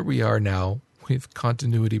 here we are now with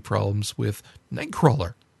continuity problems with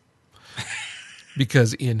Nightcrawler.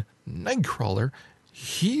 Because in Nightcrawler,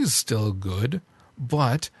 he's still good,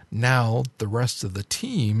 but now the rest of the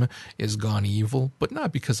team is gone evil, but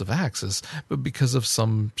not because of Axis, but because of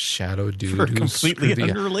some shadow dude for completely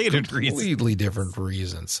unrelated completely different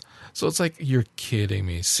reasons. So it's like, you're kidding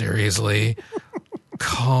me. Seriously?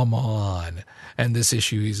 Come on. And this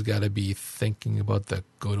issue, he's got to be thinking about the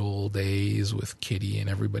good old days with Kitty and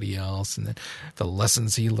everybody else, and then the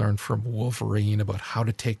lessons he learned from Wolverine about how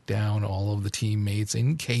to take down all of the teammates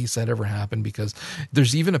in case that ever happened. Because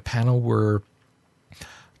there's even a panel where,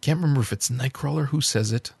 I can't remember if it's Nightcrawler who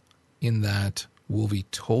says it, in that Wolvie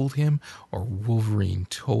told him or Wolverine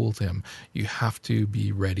told him, you have to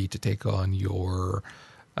be ready to take on your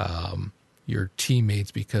teammates,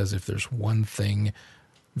 because if there's one thing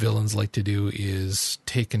villains like to do is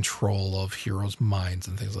take control of heroes' minds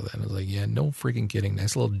and things like that. And I was like, yeah, no freaking kidding.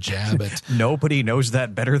 Nice little jab at. Nobody knows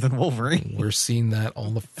that better than Wolverine. We're seeing that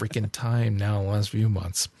all the freaking time now in the last few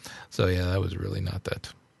months. So yeah, that was really not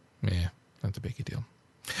that. Yeah, not the big a deal.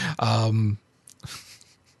 I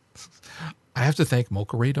have to thank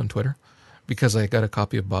Mocha Raid on Twitter because I got a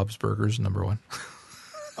copy of Bob's Burgers #1.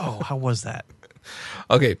 Oh, how was that?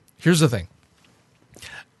 Okay, here's the thing.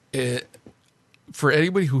 For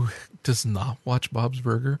anybody who does not watch Bob's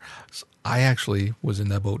Burger, I actually was in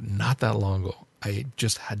that boat not that long ago. I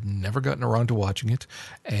just had never gotten around to watching it,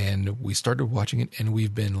 and we started watching it, and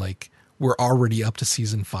we've been like, we're already up to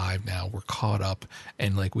season 5 now. We're caught up,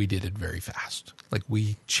 and like we did it very fast. Like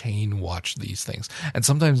we chain watch these things, and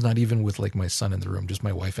sometimes not even with like my son in the room, just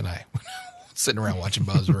my wife and I sitting around watching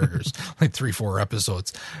Bob's Burgers, like 3-4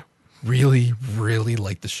 episodes. Really, really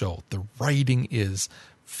like the show. The writing is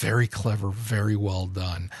very clever, very well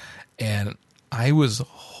done. And I was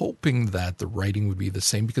hoping that the writing would be the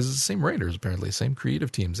same because it's the same writers, apparently, same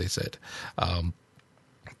creative teams, they said.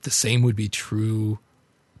 The same would be true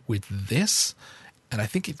with this. And I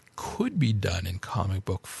think it could be done in comic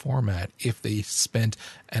book format if they spent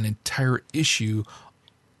an entire issue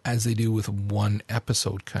as they do with one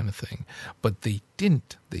episode kind of thing. But they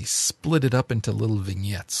didn't. They split it up into little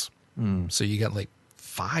vignettes. So you got like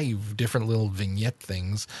 5 different little vignette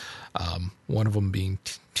things. One of them being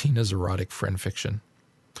Tina's erotic friend fiction.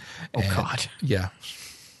 Oh, God. Yeah.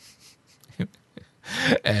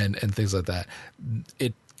 and things like that.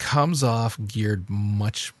 It comes off geared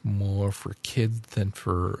much more for kids than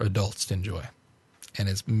for adults to enjoy. And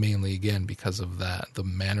it's mainly, again, because of that, the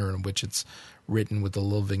manner in which it's written with the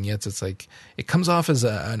little vignettes. It's like, it comes off as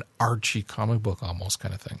an Archie comic book almost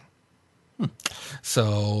kind of thing.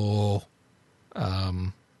 So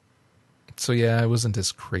yeah, I wasn't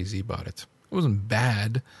as crazy about it. It wasn't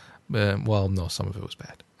bad, but well, no, some of it was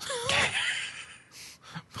bad.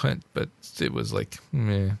 but it was like,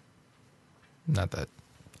 meh, not that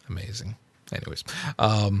amazing. Anyways,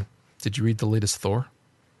 did you read the latest Thor?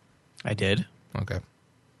 I did. Okay.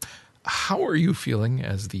 How are you feeling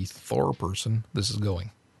as the Thor person this is going?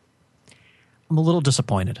 I'm a little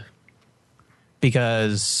disappointed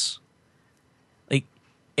because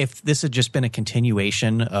if this had just been a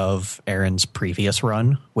continuation of Aaron's previous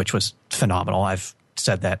run, which was phenomenal, I've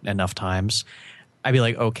said that enough times, I'd be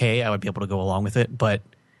like, okay, I would be able to go along with it. But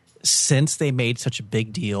since they made such a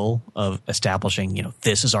big deal of establishing,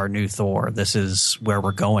 this is our new Thor, this is where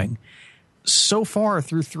we're going, so far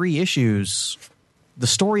through 3 issues, the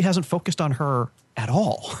story hasn't focused on her at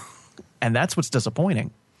all. And that's what's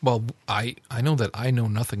disappointing. Well, I know that I know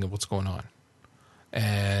nothing of what's going on.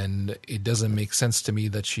 And it doesn't make sense to me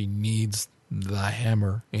that she needs the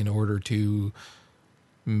hammer in order to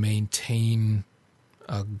maintain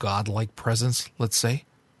a godlike presence, let's say.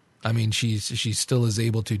 I mean, she still is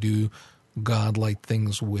able to do godlike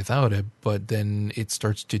things without it, but then it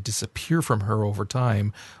starts to disappear from her over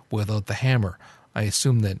time without the hammer. I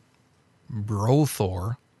assume that Bro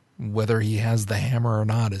Thor, whether he has the hammer or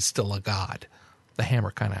not, is still a god. The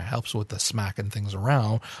hammer kind of helps with the smacking things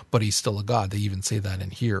around, but he's still a god. They even say that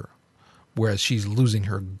in here. Whereas she's losing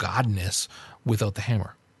her godness without the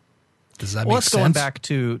hammer. Does that make sense? It's going back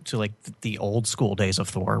to like the old school days of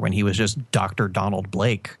Thor when he was just Dr. Donald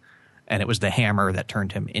Blake, and it was the hammer that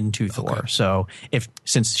turned him into Thor. Okay. So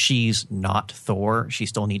since she's not Thor, she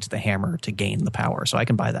still needs the hammer to gain the power. So I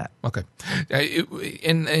can buy that. Okay.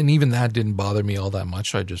 And even that didn't bother me all that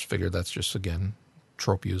much. I just figured that's just, again,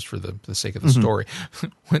 trope used for the sake of the story.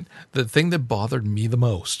 The thing that bothered me the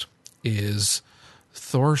most is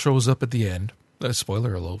Thor shows up at the end.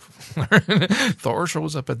 Spoiler alert. Thor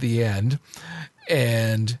shows up at the end,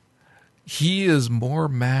 and he is more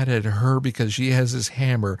mad at her because she has his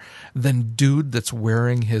hammer than dude that's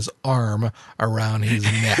wearing his arm around his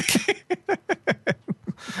neck.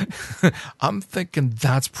 I'm thinking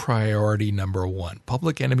that's priority number 1.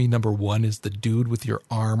 Public enemy number 1 is the dude with your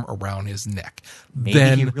arm around his neck. Maybe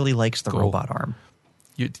then he really likes the robot arm.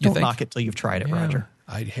 You Don't think? knock it till you've tried it, Roger.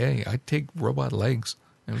 I'd take robot legs.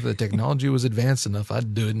 If the technology was advanced enough,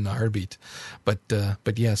 I'd do it in a heartbeat. But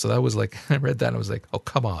yeah, so that was like, I read that and I was like, oh,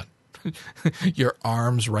 come on. Your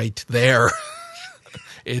arm's right there.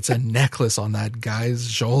 It's a necklace on that guy's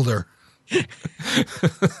shoulder.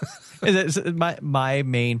 My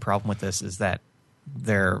main problem with this is that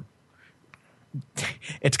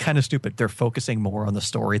it's kind of stupid. They're focusing more on the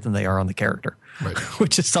story than they are on the character, right.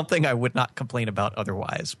 Which is something I would not complain about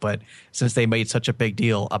otherwise. But since they made such a big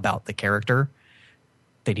deal about the character,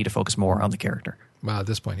 they need to focus more on the character. Well, at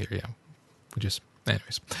this point here, yeah.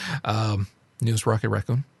 Anyways. News Rocket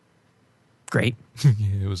Raccoon. Great.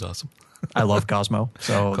 It was awesome. I love Cosmo,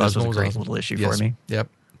 so this was a great little issue for me. Yep,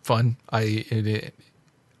 fun. I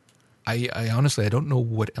honestly, I don't know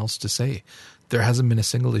what else to say. There hasn't been a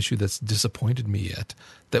single issue that's disappointed me yet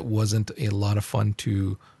that wasn't a lot of fun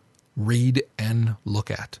to read and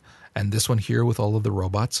look at. And this one here with all of the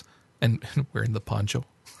robots and wearing the poncho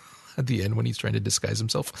at the end when he's trying to disguise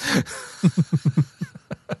himself.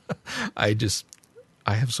 I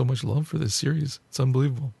have so much love for this series. It's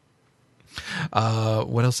unbelievable.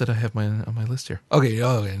 What else did I have on my list here? Okay,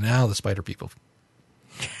 now the spider people.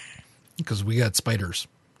 Because we got spiders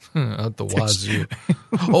out the wazoo.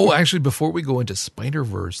 Oh, actually, before we go into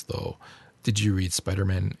Spider-Verse, though, did you read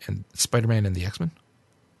Spider-Man and the X-Men?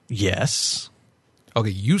 Yes. Okay,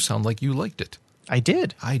 you sound like you liked it. I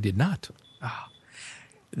did. I did not.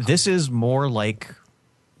 This is more like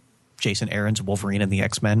Jason Aaron's Wolverine and the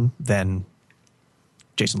X-Men than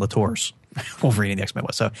Jason Latour's Wolverine and the X-Men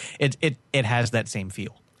was. So it has that same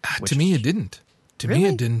feel. To me, it didn't. Really? Me,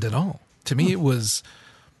 it didn't at all. To me, it was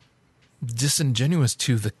disingenuous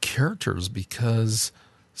to the characters because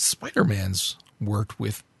Spider-Man's worked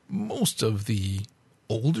with most of the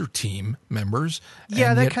older team members.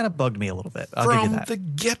 Yeah, that kind of bugged me a little bit. I'll give you that. From the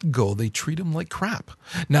get-go, they treat him like crap.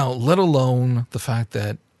 Now, let alone the fact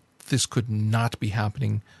that this could not be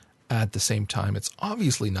happening at the same time. It's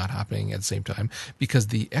obviously not happening at the same time because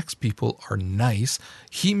the X people are nice.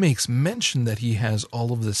 He makes mention that he has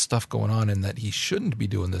all of this stuff going on and that he shouldn't be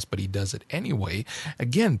doing this, but he does it anyway.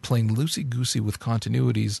 Again, playing loosey-goosey with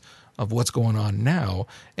continuities of what's going on now.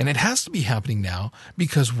 And it has to be happening now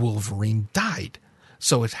because Wolverine died.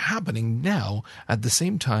 So it's happening now at the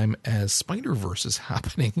same time as Spider-Verse is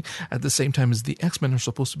happening, at the same time as the X-Men are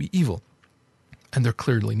supposed to be evil. And they're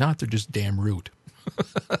clearly not. They're just damn rude.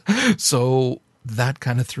 So that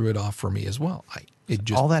kind of threw it off for me as well.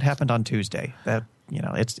 All that happened on Tuesday. That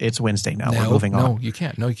it's Wednesday now. We're moving on. No, you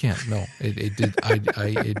can't. No, it did.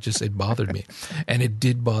 It bothered me, and it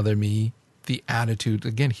did bother me. The attitude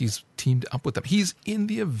again. He's teamed up with them. He's in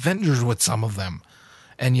the Avengers with some of them,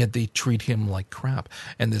 and yet they treat him like crap.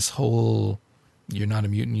 And this whole "you're not a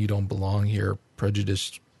mutant, you don't belong here"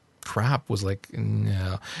 prejudice crap was like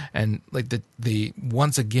no. And like the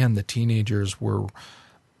once again the teenagers were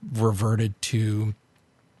reverted to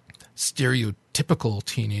stereotypical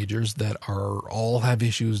teenagers that are all have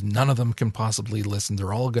issues. None of them can possibly listen.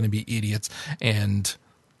 They're all going to be idiots, and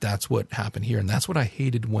that's what happened here. And that's what I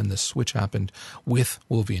hated when the switch happened with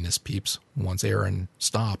Wolvie and his peeps once Aaron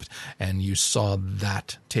stopped and you saw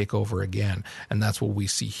that take over again. And that's what we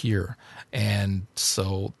see here. And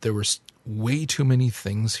so there was way too many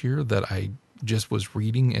things here that I just was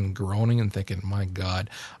reading and groaning and thinking, my God,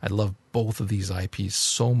 I love both of these IPs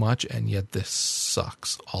so much, and yet this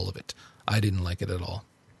sucks, all of it. I didn't like it at all.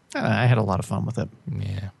 I had a lot of fun with it.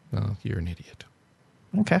 Yeah, well, you're an idiot.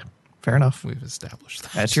 Okay, fair enough. We've established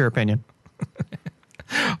that. That's your opinion.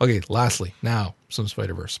 Okay, lastly, now some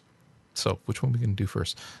Spider-Verse. So which one are we going to do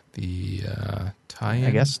first? The tie-in?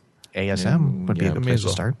 I guess ASM would be a good place to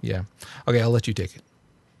start. Yeah. Okay, I'll let you take it.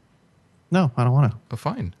 No, I don't want to. Oh,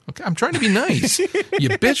 fine. Okay, I'm trying to be nice. You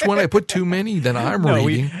bitch when I put too many, then I'm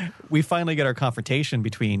reading. We finally get our confrontation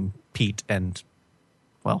between Pete and,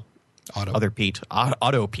 well, Otto. Other Pete.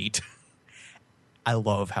 Otto Pete. I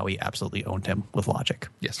love how he absolutely owned him with logic.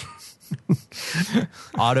 Yes.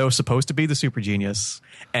 Otto's supposed to be the super genius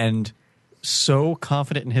and so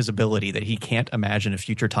confident in his ability that he can't imagine a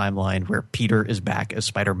future timeline where Peter is back as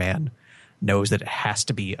Spider-Man. Knows that it has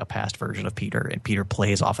to be a past version of Peter, and Peter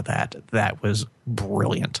plays off of that. That was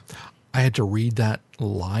brilliant. I had to read that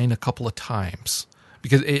line a couple of times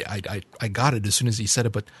because I got it as soon as he said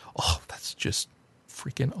it, but that's just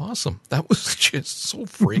freaking awesome. That was just so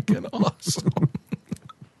freaking awesome.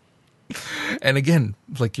 And again,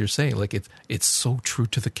 like you're saying, like it's so true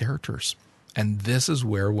to the characters. And this is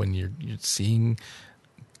where when you're seeing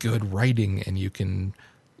good writing and you can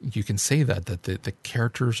say that the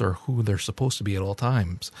characters are who they're supposed to be at all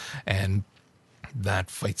times. And that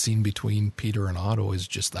fight scene between Peter and Otto is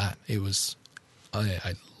just that. It was,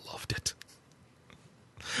 I loved it.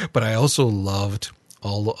 But I also loved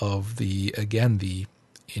all of the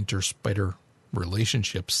inter-spider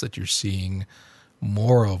relationships that you're seeing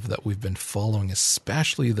more of that we've been following,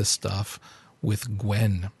 especially the stuff with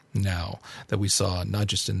Gwen now that we saw not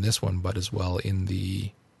just in this one, but as well in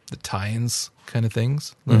the tie-ins kind of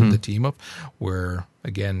things, the team up, where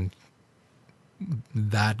again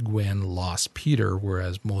that Gwen lost Peter,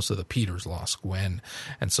 whereas most of the Peters lost Gwen,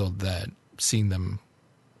 and so that seeing them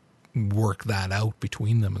work that out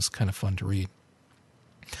between them is kind of fun to read.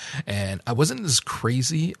 And I wasn't as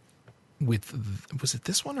crazy with, was it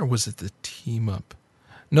this one or was it the team up?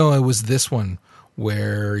 No, it was this one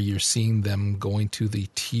where you're seeing them going to the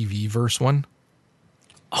TV verse one.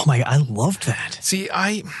 Oh my! I loved that. See,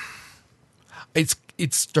 it's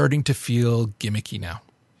starting to feel gimmicky now.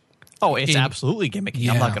 Oh, it's absolutely gimmicky.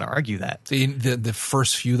 Yeah. I'm not going to argue that. The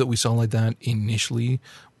first few that we saw like that initially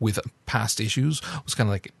with past issues was kind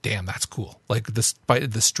of like, damn, that's cool. Like the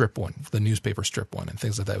strip one, the newspaper strip one and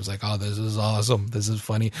things like that. It was like, oh, this is awesome. This is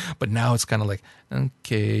funny. But now it's kind of like,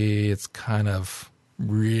 okay, it's kind of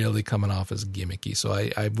really coming off as gimmicky. So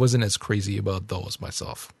I wasn't as crazy about those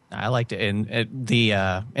myself. I liked it in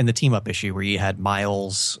the team up issue where you had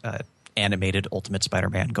Miles animated Ultimate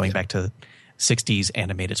Spider-Man going back to 60s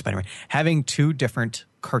animated Spider-Man, having two different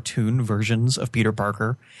cartoon versions of Peter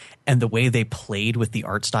Parker and the way they played with the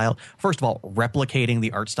art style. First of all, replicating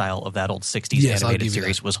the art style of that old 60s animated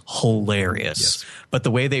series was hilarious. Yes. But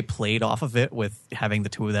the way they played off of it with having the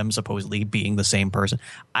two of them supposedly being the same person,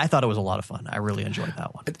 I thought it was a lot of fun. I really enjoyed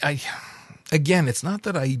that one. Again, it's not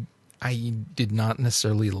that I did not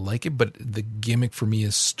necessarily like it, but the gimmick for me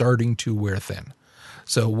is starting to wear thin.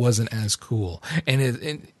 So it wasn't as cool.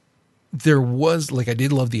 And there was, like, I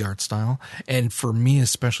did love the art style. And for me,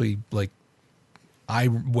 especially, like,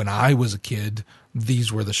 when I was a kid,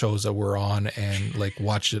 these were the shows that were on and, like,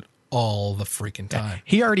 watched it all the freaking time.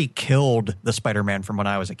 He already killed the Spider-Man from when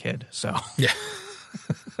I was a kid. So, yeah.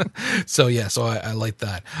 So I like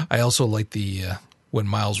that. I also like the, when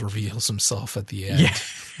Miles reveals himself at the end. Yeah.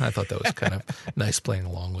 I thought that was kind of nice playing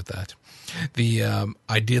along with that.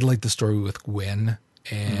 I did like the story with Gwen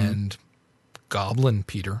and Goblin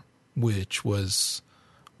Peter, which was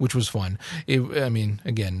fun. I mean,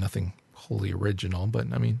 again, nothing wholly original, but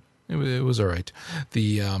I mean, it was all right.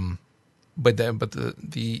 But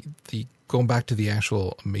the going back to the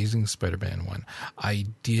actual Amazing Spider-Man one, I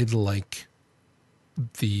did like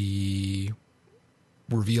the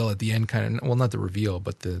reveal at the end, kind of, well, not the reveal,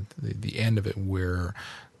 but the end of it where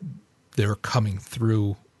they're coming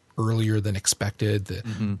through earlier than expected. The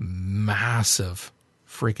massive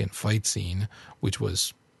freaking fight scene, which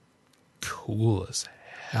was cool as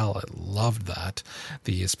hell. I loved that.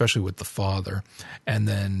 Especially with the father, and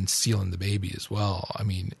then sealing the baby as well. I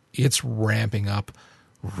mean, it's ramping up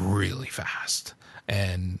really fast,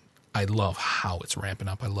 and I love how it's ramping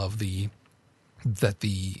up. I love that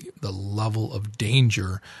the level of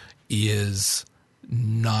danger is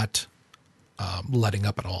not letting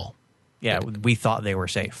up at all. Yeah, we thought they were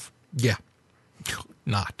safe. Yeah.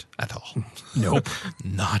 Not at all. Nope.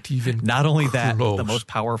 Not even Not only close. that, the most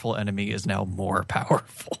powerful enemy is now more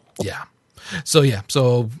powerful. Yeah.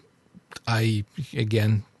 So I,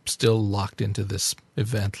 again, still locked into this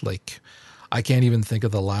event. Like, I can't even think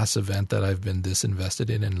of the last event that I've been this invested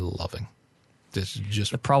in and loving. This is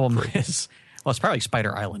just the problem is, well, it's probably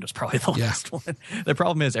Spider Island was probably the last one. The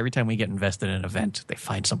problem is every time we get invested in an event, they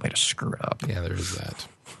find some way to screw it up. Yeah, there is that.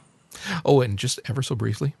 Oh, and just ever so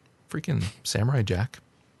briefly, freaking Samurai Jack,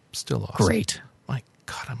 still awesome. Great. My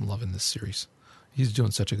God, I'm loving this series. He's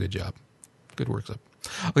doing such a good job. Good work, up.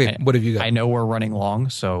 Okay, what have you got? I know we're running long,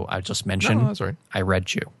 so I just mentioned. No, that's all right. I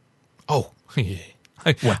read you. Oh, yeah.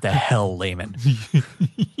 What the hell, Layman?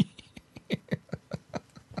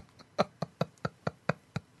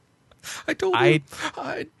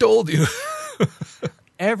 I told you.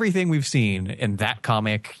 Everything we've seen in that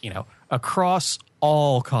comic, across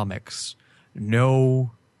all comics,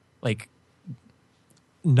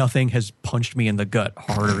 nothing has punched me in the gut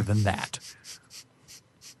harder than that.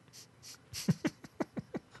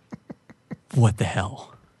 What the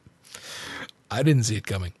hell? I didn't see it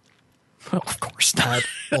coming. Well, of course not.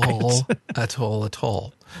 At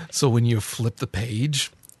all. So when you flip the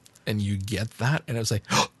page and you get that, and I was like,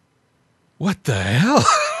 oh, what the hell?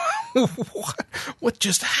 What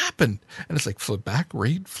just happened? And it's like, flip back,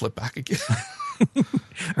 read, flip back again.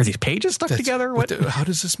 Are these pages stuck together? How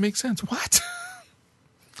does this make sense? What?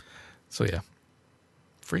 So yeah,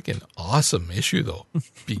 freaking awesome issue though,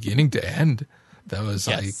 beginning to end. That was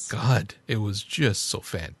God. It was just so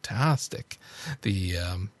fantastic. The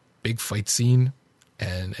big fight scene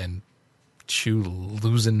and Chew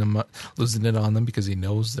losing it on them because he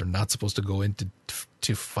knows they're not supposed to go in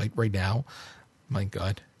to fight right now. My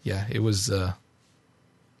God, yeah, it was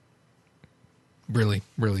really,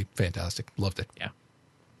 really fantastic. Loved it. Yeah.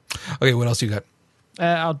 Okay, what else you got?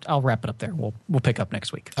 I'll wrap it up there. We'll pick up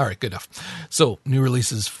next week. All right, good enough. So, new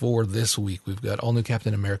releases for this week. We've got all new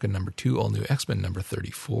Captain America number 2, all new X-Men number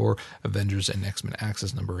 34, Avengers and X-Men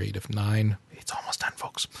Axis number 8 of 9. It's almost done,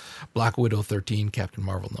 folks. Black Widow 13, Captain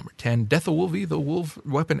Marvel number 10, Death of Wolvie, the Wolf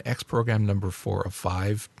Weapon X program number 4 of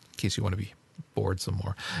 5, in case you want to be bored some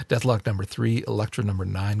more. Deathlock number 3, Elektra number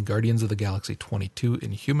 9, Guardians of the Galaxy 22,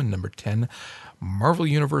 Inhuman number 10, Marvel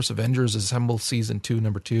Universe Avengers Assemble Season 2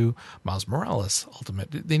 number 2, Miles Morales Ultimate.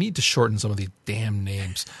 They need to shorten some of these damn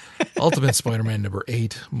names. Ultimate Spider-Man number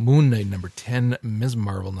 8, Moon Knight number 10, Ms.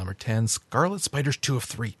 Marvel number 10, Scarlet Spiders 2 of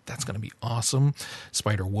 3. That's going to be awesome.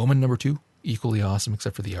 Spider-Woman number 2. Equally awesome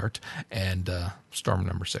except for the art, and Storm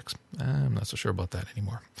number 6. I'm not so sure about that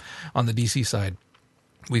anymore. On the DC side,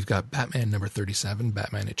 we've got Batman number 37,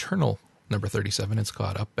 Batman Eternal number 37, it's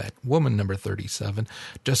caught up, Batwoman number 37,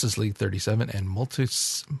 Justice League 37, and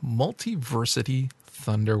Multiversity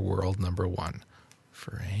Thunderworld number 1.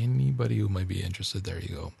 For anybody who might be interested, there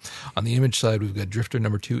you go. On the Image side, we've got Drifter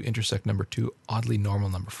number 2, Intersect number 2, Oddly Normal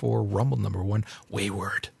number 4, Rumble number 1,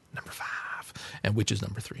 Wayward number 5. And Witches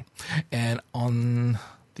number 3. And on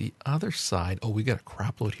the other side, we got a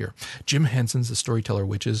crap load here. Jim Henson's The Storyteller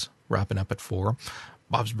Witches, wrapping up at 4.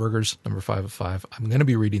 Bob's Burgers, number 5 of 5. I'm going to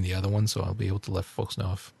be reading the other one, so I'll be able to let folks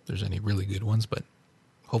know if there's any really good ones, but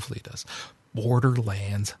hopefully it does.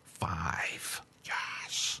 Borderlands 5.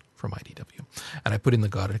 Yes. From IDW. And I put in the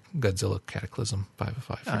Godzilla Cataclysm, 5 of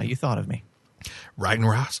 5. You thought of me.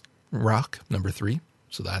 Ragnarok, number 3.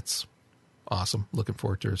 So that's awesome. Looking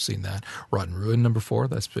forward to seeing that. Rotten Ruin number 4.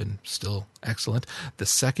 That's been still excellent. The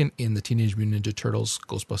second in the Teenage Mutant Ninja Turtles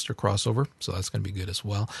Ghostbuster crossover. So that's going to be good as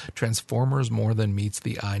well. Transformers More Than Meets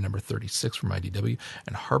the Eye number 36 from IDW.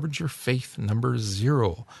 And Harbinger Faith number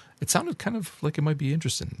 0. It sounded kind of like it might be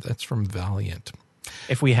interesting. That's from Valiant.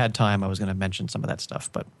 If we had time, I was going to mention some of that stuff,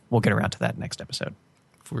 but we'll get around to that next episode.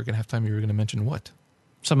 If we were going to have time, you were going to mention what?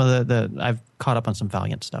 Some of the I've caught up on some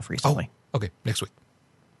Valiant stuff recently. Oh, okay. Next week.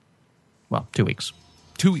 Well, 2 weeks.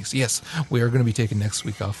 2 weeks, yes. We are going to be taking next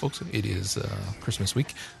week off, folks. It is Christmas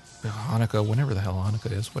week. Hanukkah, whenever the hell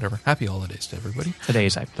Hanukkah is, whatever. Happy holidays to everybody. Today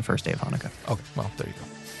is the first day of Hanukkah. Okay, well, there you go.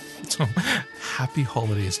 So, happy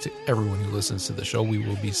holidays to everyone who listens to the show. We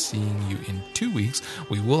will be seeing you in 2 weeks.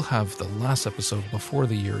 We will have the last episode before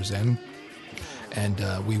the year's end.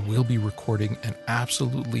 And we will be recording an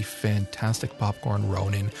absolutely fantastic Popcorn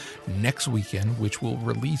Ronin next weekend, which will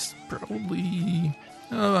release probably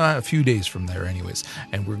a few days from there anyways.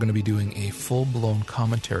 And we're going to be doing a full-blown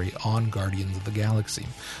commentary on Guardians of the Galaxy.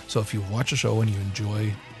 So if you watch a show and you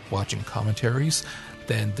enjoy watching commentaries,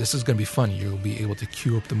 then this is going to be fun. You'll be able to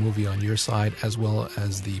queue up the movie on your side as well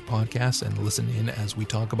as the podcast and listen in as we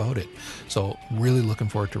talk about it. So really looking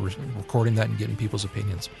forward to recording that and getting people's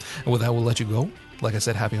opinions. And with that, we'll let you go. Like I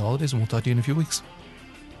said, happy holidays, and we'll talk to you in a few weeks.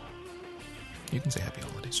 You can say happy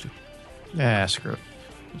holidays too. Yeah, screw it.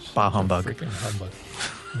 Bah humbug. Freaking humbug.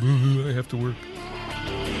 I have to work.